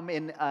come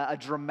in a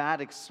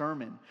dramatic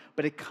sermon,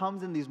 but it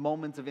comes in these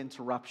moments of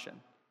interruption.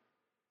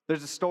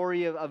 There's a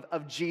story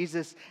of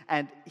Jesus,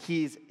 and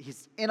he's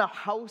in a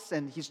house,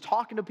 and he's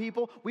talking to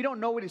people. We don't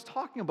know what he's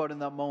talking about in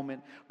that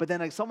moment, but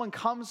then someone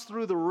comes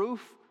through the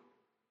roof,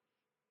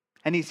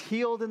 and he's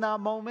healed in that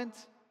moment,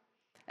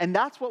 and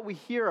that's what we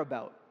hear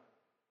about.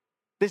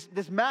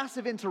 This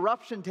massive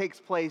interruption takes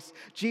place.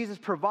 Jesus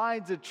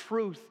provides a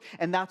truth,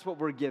 and that's what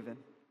we're given.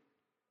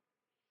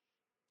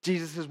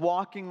 Jesus is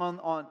walking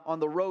on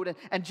the road,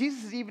 and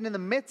Jesus is even in the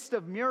midst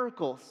of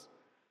miracles.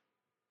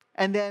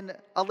 And then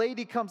a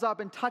lady comes up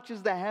and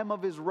touches the hem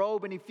of his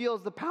robe, and he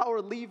feels the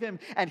power leave him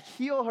and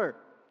heal her.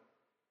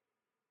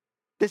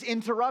 This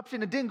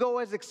interruption, it didn't go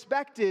as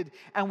expected,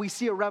 and we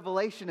see a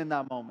revelation in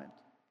that moment.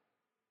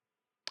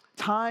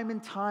 Time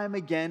and time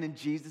again in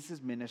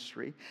Jesus'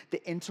 ministry,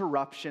 the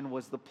interruption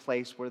was the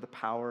place where the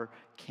power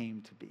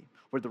came to be,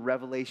 where the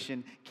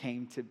revelation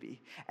came to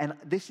be. And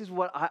this is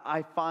what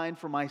I find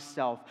for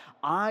myself.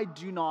 I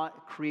do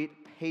not create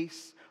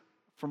pace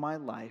for my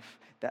life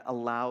that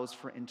allows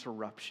for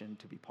interruption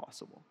to be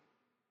possible.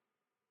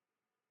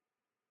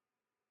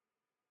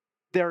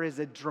 There is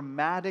a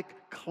dramatic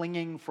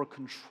clinging for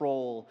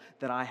control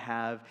that I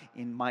have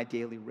in my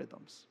daily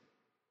rhythms.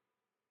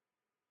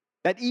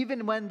 That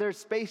even when there's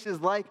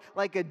spaces like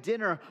a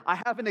dinner, I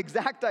have an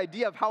exact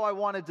idea of how I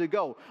want it to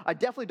go. I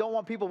definitely don't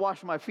want people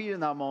washing my feet in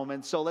that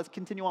moment, so let's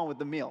continue on with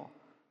the meal.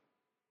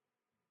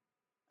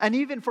 And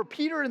even for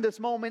Peter in this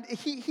moment,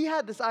 he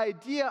had this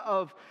idea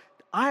of,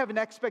 I have an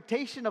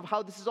expectation of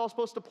how this is all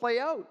supposed to play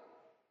out.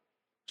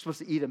 We're supposed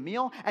to eat a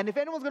meal, and if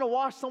anyone's going to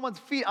wash someone's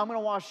feet, I'm going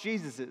to wash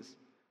Jesus's.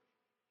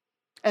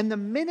 And the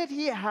minute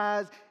he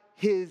has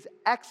his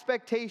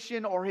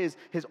expectation or his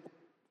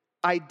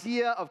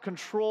idea of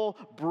control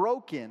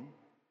broken,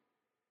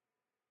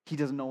 he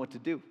doesn't know what to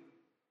do.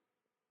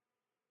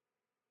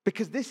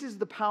 Because this is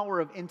the power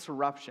of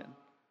interruption.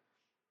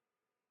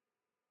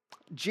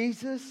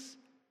 Jesus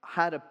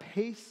had a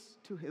pace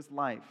to his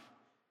life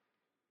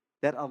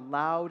that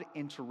allowed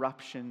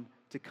interruption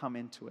to come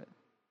into it.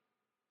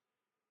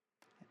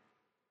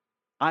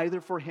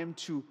 Either for him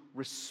to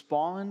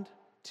respond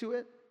to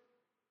it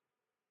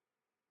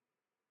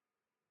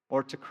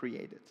or to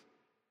create it.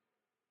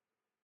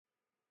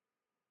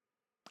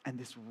 And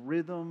this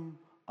rhythm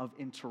of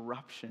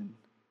interruption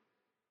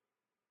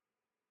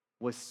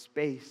was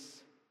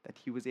space that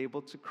he was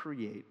able to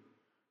create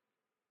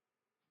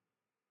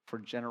for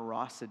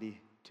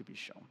generosity to be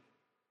shown.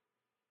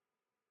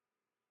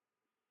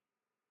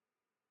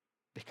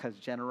 Because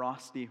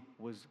generosity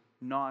was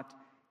not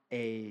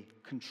a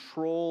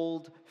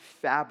controlled,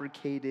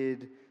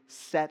 fabricated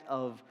set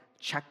of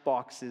check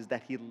boxes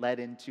that he led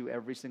into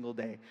every single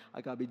day. I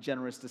got to be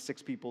generous to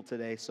 6 people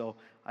today, so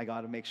I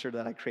got to make sure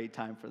that I create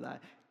time for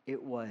that.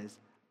 It was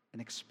an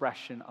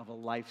expression of a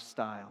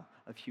lifestyle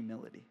of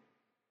humility.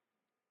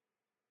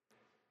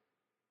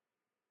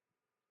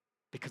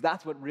 Because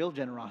that's what real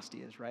generosity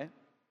is, right?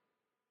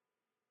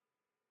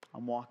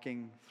 I'm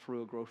walking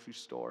through a grocery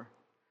store,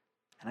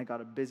 and I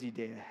got a busy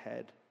day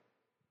ahead.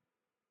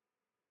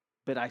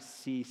 But I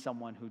see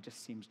someone who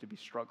just seems to be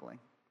struggling.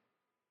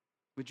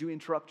 Would you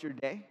interrupt your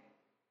day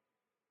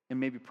and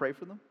maybe pray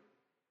for them?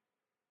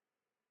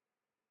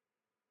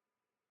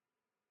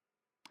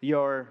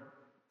 You're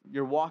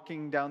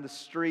walking down the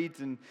street,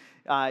 and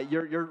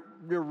you're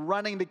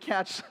running to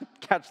catch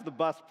the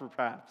bus,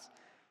 perhaps.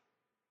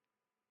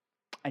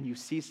 And you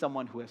see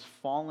someone who has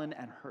fallen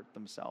and hurt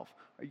themselves.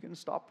 Are you going to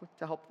stop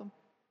to help them?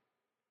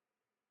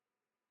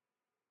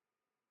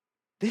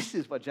 This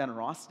is what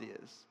generosity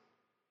is.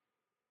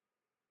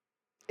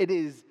 It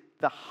is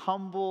the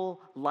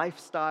humble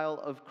lifestyle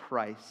of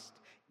Christ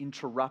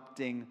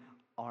interrupting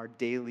our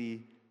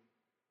daily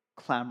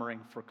clamoring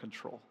for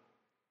control.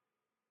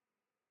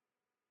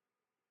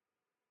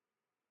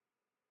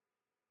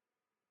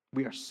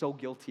 We are so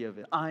guilty of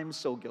it. I'm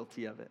so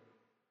guilty of it.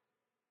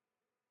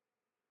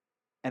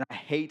 And I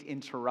hate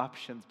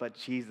interruptions, but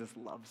Jesus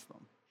loves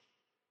them.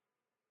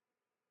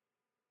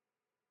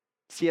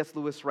 C.S.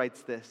 Lewis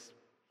writes this.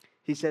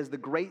 He says, the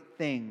great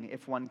thing,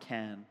 if one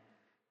can,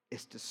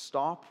 is to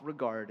stop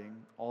regarding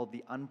all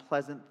the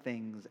unpleasant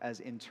things as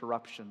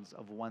interruptions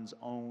of one's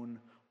own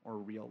or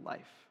real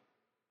life.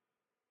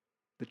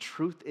 The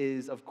truth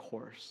is, of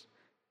course,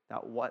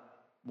 that what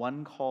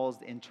one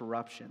calls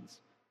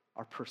interruptions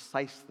are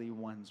precisely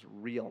one's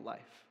real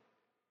life,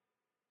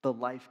 the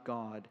life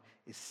God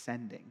is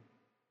sending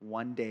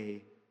one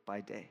day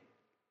by day.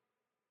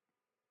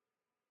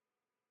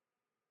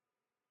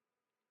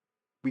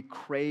 We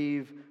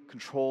crave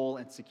control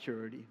and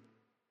security,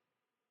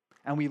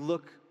 and we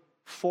look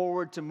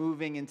forward to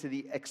moving into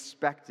the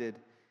expected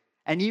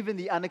and even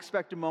the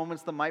unexpected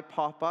moments that might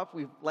pop up.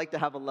 We like to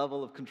have a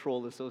level of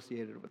control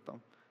associated with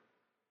them.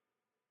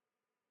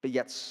 But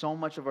yet so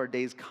much of our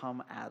days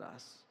come at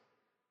us.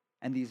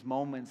 And these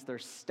moments, they're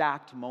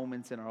stacked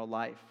moments in our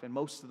life, and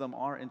most of them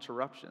are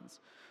interruptions.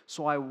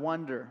 So I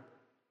wonder,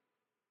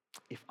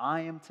 if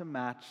I am to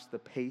match the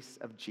pace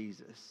of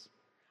Jesus,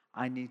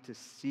 I need to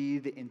see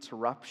the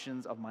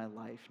interruptions of my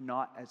life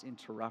not as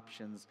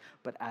interruptions,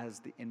 but as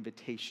the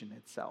invitation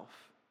itself.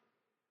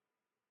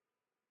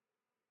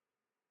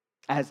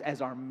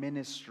 As our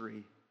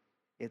ministry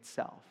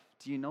itself.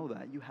 Do you know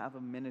that? You have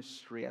a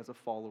ministry as a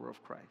follower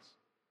of Christ.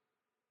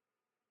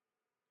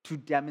 To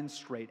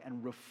demonstrate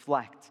and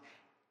reflect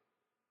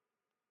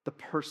the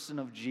person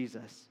of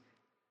Jesus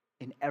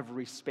in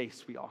every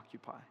space we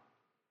occupy.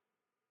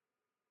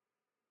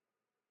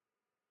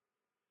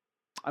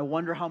 I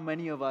wonder how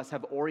many of us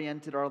have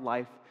oriented our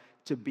life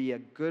to be a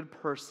good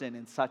person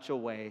in such a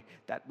way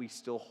that we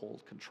still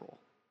hold control.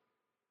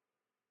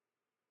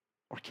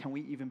 Or can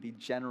we even be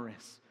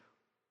generous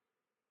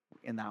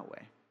in that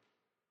way?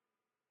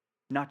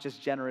 Not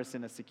just generous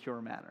in a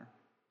secure manner.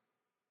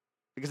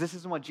 Because this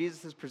isn't what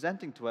Jesus is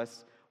presenting to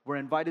us. We're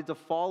invited to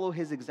follow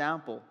his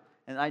example.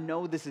 And I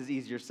know this is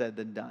easier said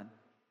than done.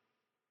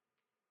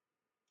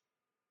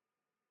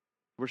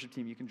 Worship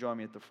team, you can join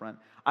me at the front.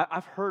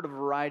 I've heard a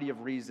variety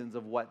of reasons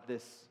of what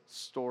this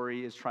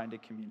story is trying to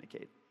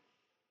communicate.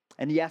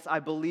 And yes, I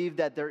believe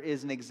that there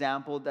is an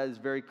example that is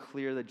very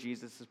clear that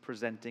Jesus is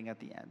presenting at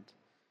the end.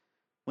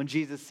 When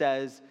Jesus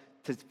says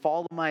to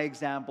follow my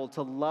example,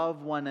 to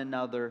love one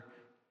another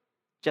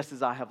just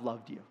as I have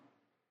loved you.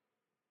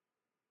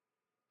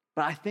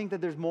 But I think that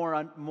there's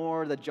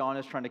more that John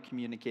is trying to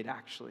communicate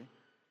actually.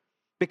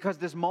 Because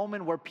this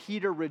moment where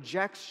Peter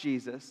rejects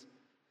Jesus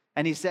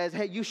and he says,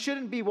 hey, you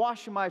shouldn't be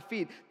washing my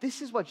feet.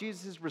 This is what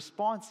Jesus'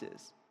 response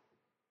is.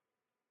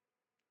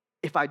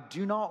 If I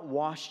do not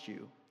wash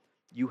you,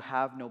 you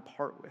have no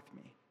part with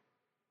me.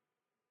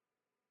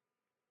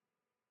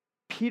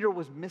 Peter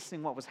was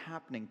missing what was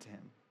happening to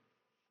him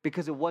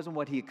because it wasn't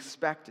what he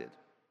expected.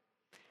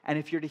 And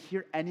if you're to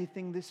hear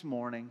anything this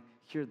morning,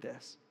 hear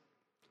this.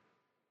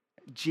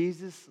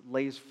 Jesus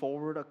lays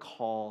forward a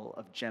call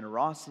of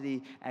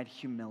generosity and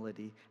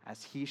humility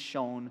as he's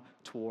shown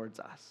towards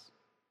us.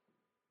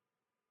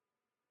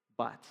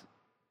 But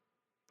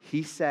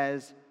he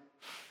says,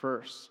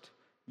 first,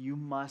 you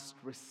must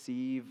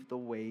receive the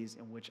ways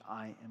in which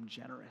I am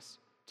generous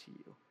to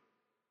you.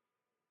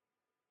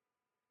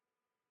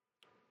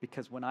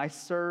 Because when I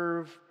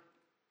serve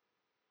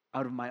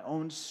out of my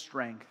own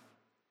strength,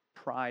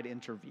 pride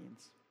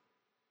intervenes.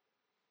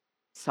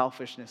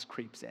 Selfishness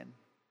creeps in.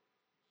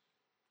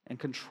 And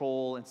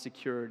control and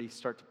security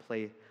start to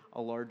play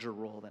a larger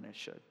role than it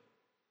should.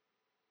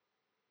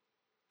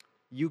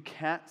 You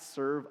can't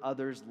serve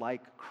others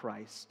like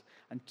Christ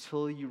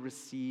until you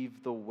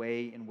receive the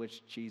way in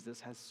which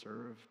Jesus has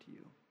served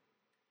you.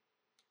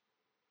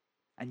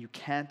 And you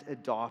can't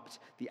adopt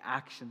the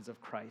actions of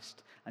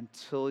Christ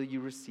until you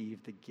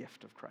receive the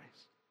gift of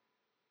Christ.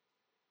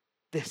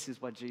 This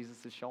is what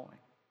Jesus is showing.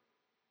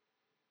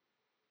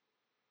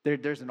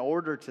 There's an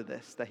order to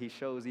this that he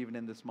shows even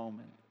in this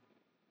moment.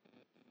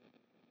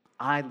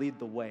 I lead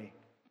the way.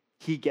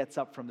 He gets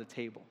up from the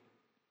table.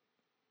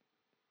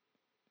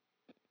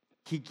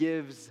 He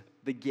gives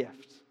the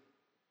gift.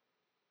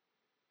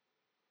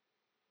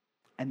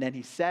 And then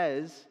he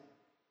says,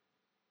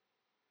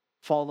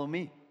 follow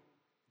me.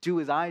 Do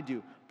as I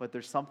do. But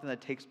there's something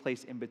that takes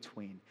place in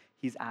between.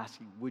 He's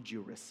asking, would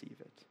you receive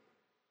it?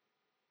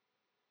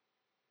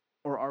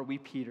 Or are we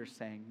Peter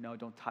saying, no,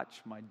 don't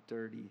touch my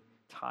dirty,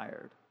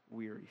 tired,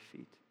 weary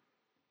feet?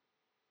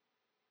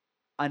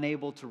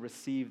 Unable to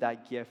receive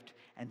that gift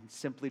and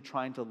simply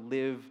trying to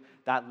live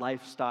that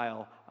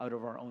lifestyle out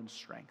of our own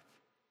strength.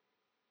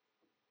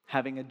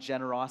 Having a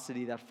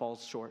generosity that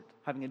falls short.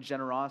 Having a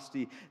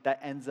generosity that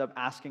ends up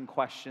asking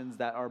questions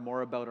that are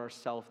more about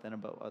ourselves than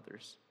about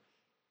others.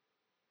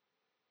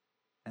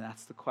 And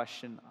that's the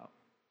question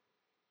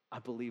I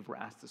believe we're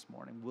asked this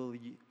morning,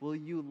 will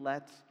you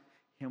let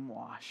him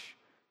wash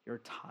your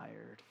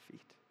tired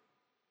feet?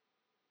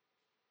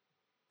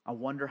 I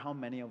wonder how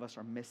many of us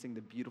are missing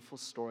the beautiful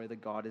story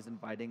that God is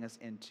inviting us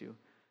into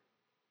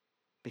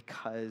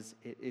because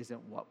it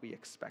isn't what we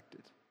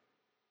expected.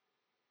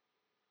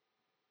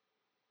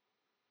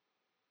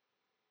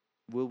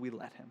 Will we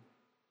let him?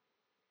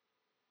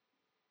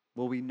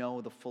 Will we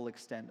know the full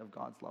extent of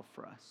God's love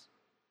for us?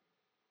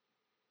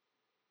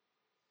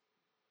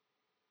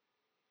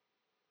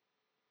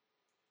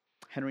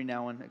 Henry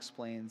Nouwen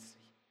explains,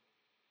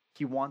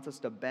 he wants us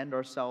to bend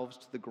ourselves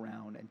to the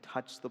ground and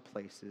touch the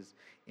places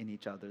in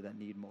each other that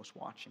need most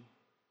washing.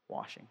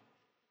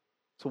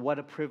 So what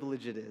a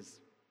privilege it is,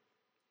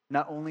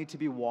 not only to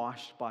be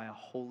washed by a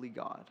holy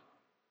God,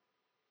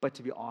 but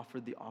to be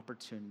offered the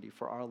opportunity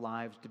for our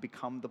lives to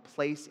become the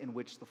place in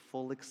which the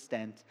full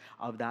extent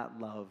of that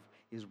love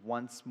is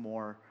once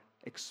more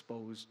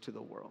exposed to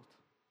the world.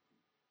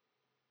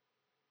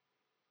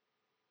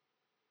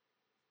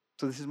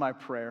 So this is my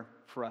prayer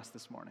for us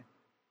this morning.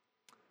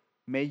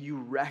 May you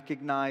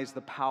recognize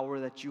the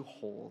power that you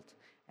hold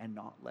and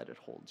not let it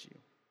hold you.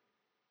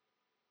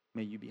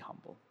 May you be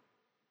humble.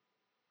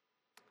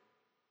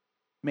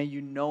 May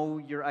you know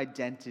your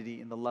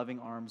identity in the loving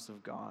arms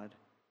of God.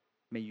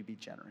 May you be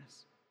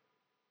generous.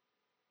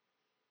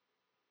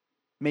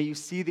 May you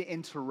see the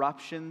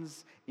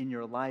interruptions in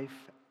your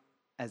life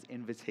as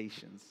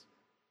invitations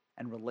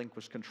and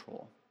relinquish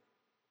control.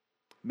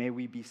 May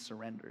we be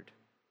surrendered.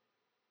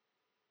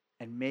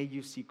 And may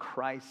you see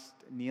Christ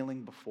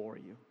kneeling before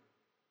you,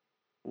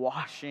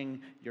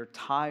 washing your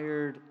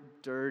tired,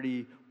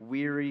 dirty,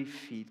 weary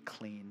feet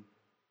clean,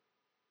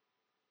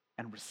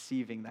 and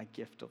receiving that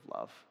gift of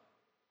love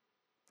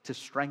to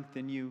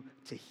strengthen you,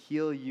 to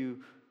heal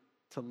you,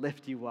 to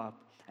lift you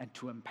up, and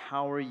to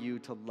empower you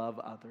to love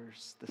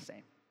others the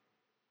same.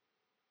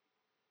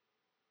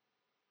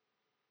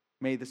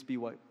 May this be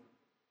what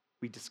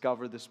we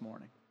discover this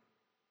morning.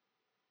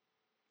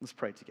 Let's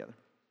pray together.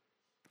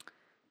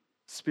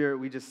 Spirit,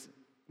 we just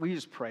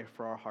pray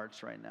for our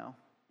hearts right now.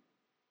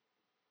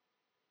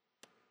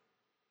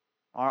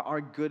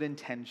 Our good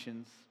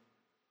intentions,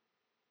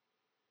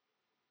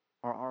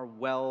 our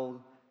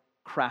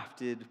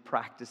well-crafted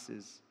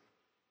practices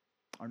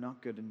are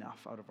not good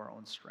enough out of our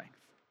own strength.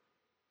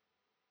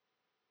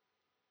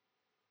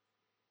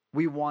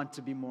 We want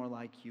to be more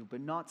like you, but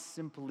not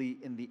simply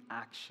in the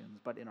actions,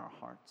 but in our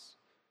hearts.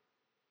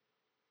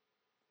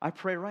 I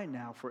pray right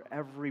now for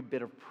every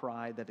bit of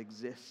pride that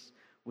exists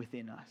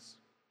within us,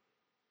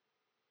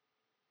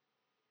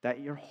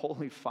 that your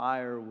holy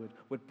fire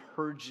would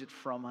purge it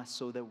from us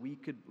so that we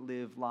could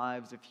live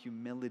lives of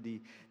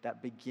humility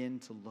that begin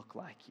to look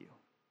like you.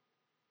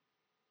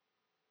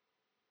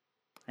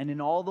 And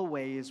in all the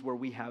ways where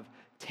we have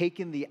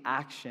taken the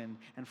action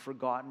and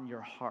forgotten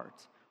your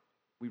heart,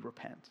 we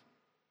repent.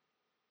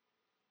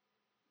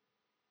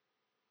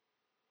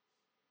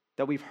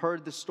 That we've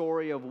heard the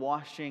story of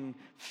washing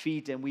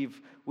feet and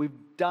we've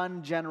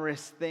done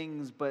generous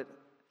things, but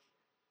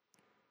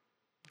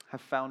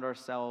have found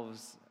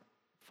ourselves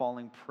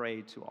falling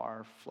prey to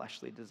our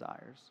fleshly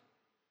desires.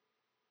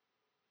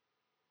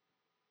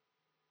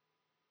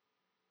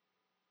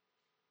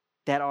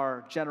 That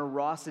our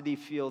generosity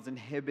feels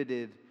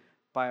inhibited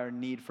by our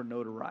need for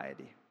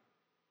notoriety.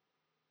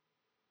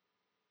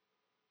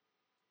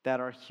 That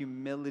our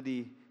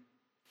humility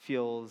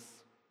feels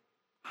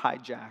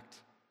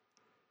hijacked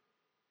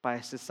by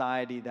a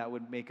society that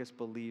would make us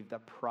believe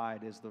that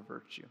pride is the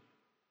virtue.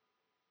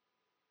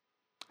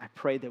 I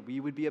pray that we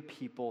would be a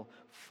people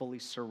fully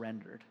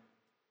surrendered.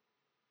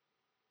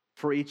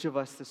 For each of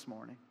us this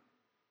morning,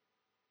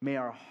 may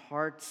our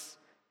hearts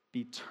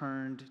be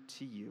turned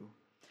to you.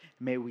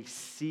 May we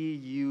see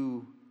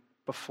you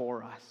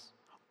before us,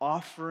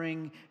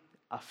 offering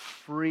a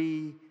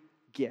free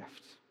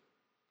gift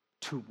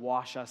to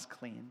wash us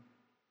clean.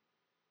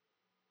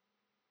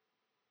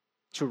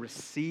 To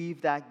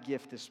receive that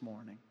gift this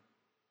morning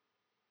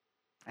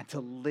and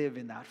to live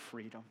in that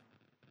freedom.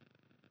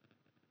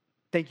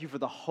 Thank you for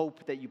the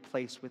hope that you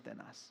place within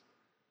us,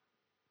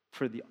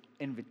 for the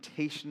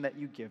invitation that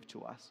you give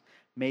to us.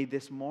 May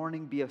this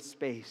morning be a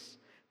space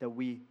that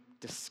we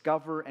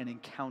discover and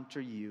encounter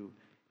you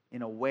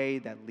in a way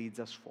that leads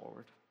us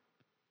forward.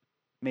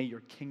 May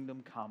your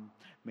kingdom come.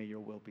 May your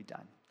will be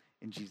done.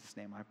 In Jesus'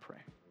 name I pray.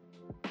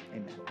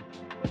 Amen.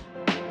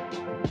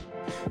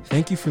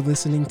 Thank you for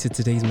listening to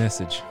today's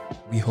message.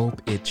 We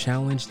hope it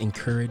challenged,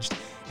 encouraged,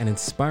 and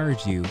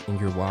inspired you in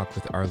your walk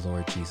with our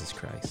Lord Jesus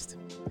Christ.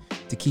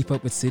 To keep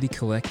up with City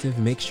Collective,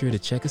 make sure to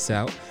check us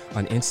out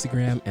on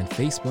Instagram and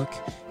Facebook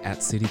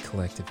at City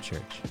Collective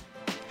Church.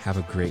 Have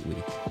a great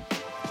week.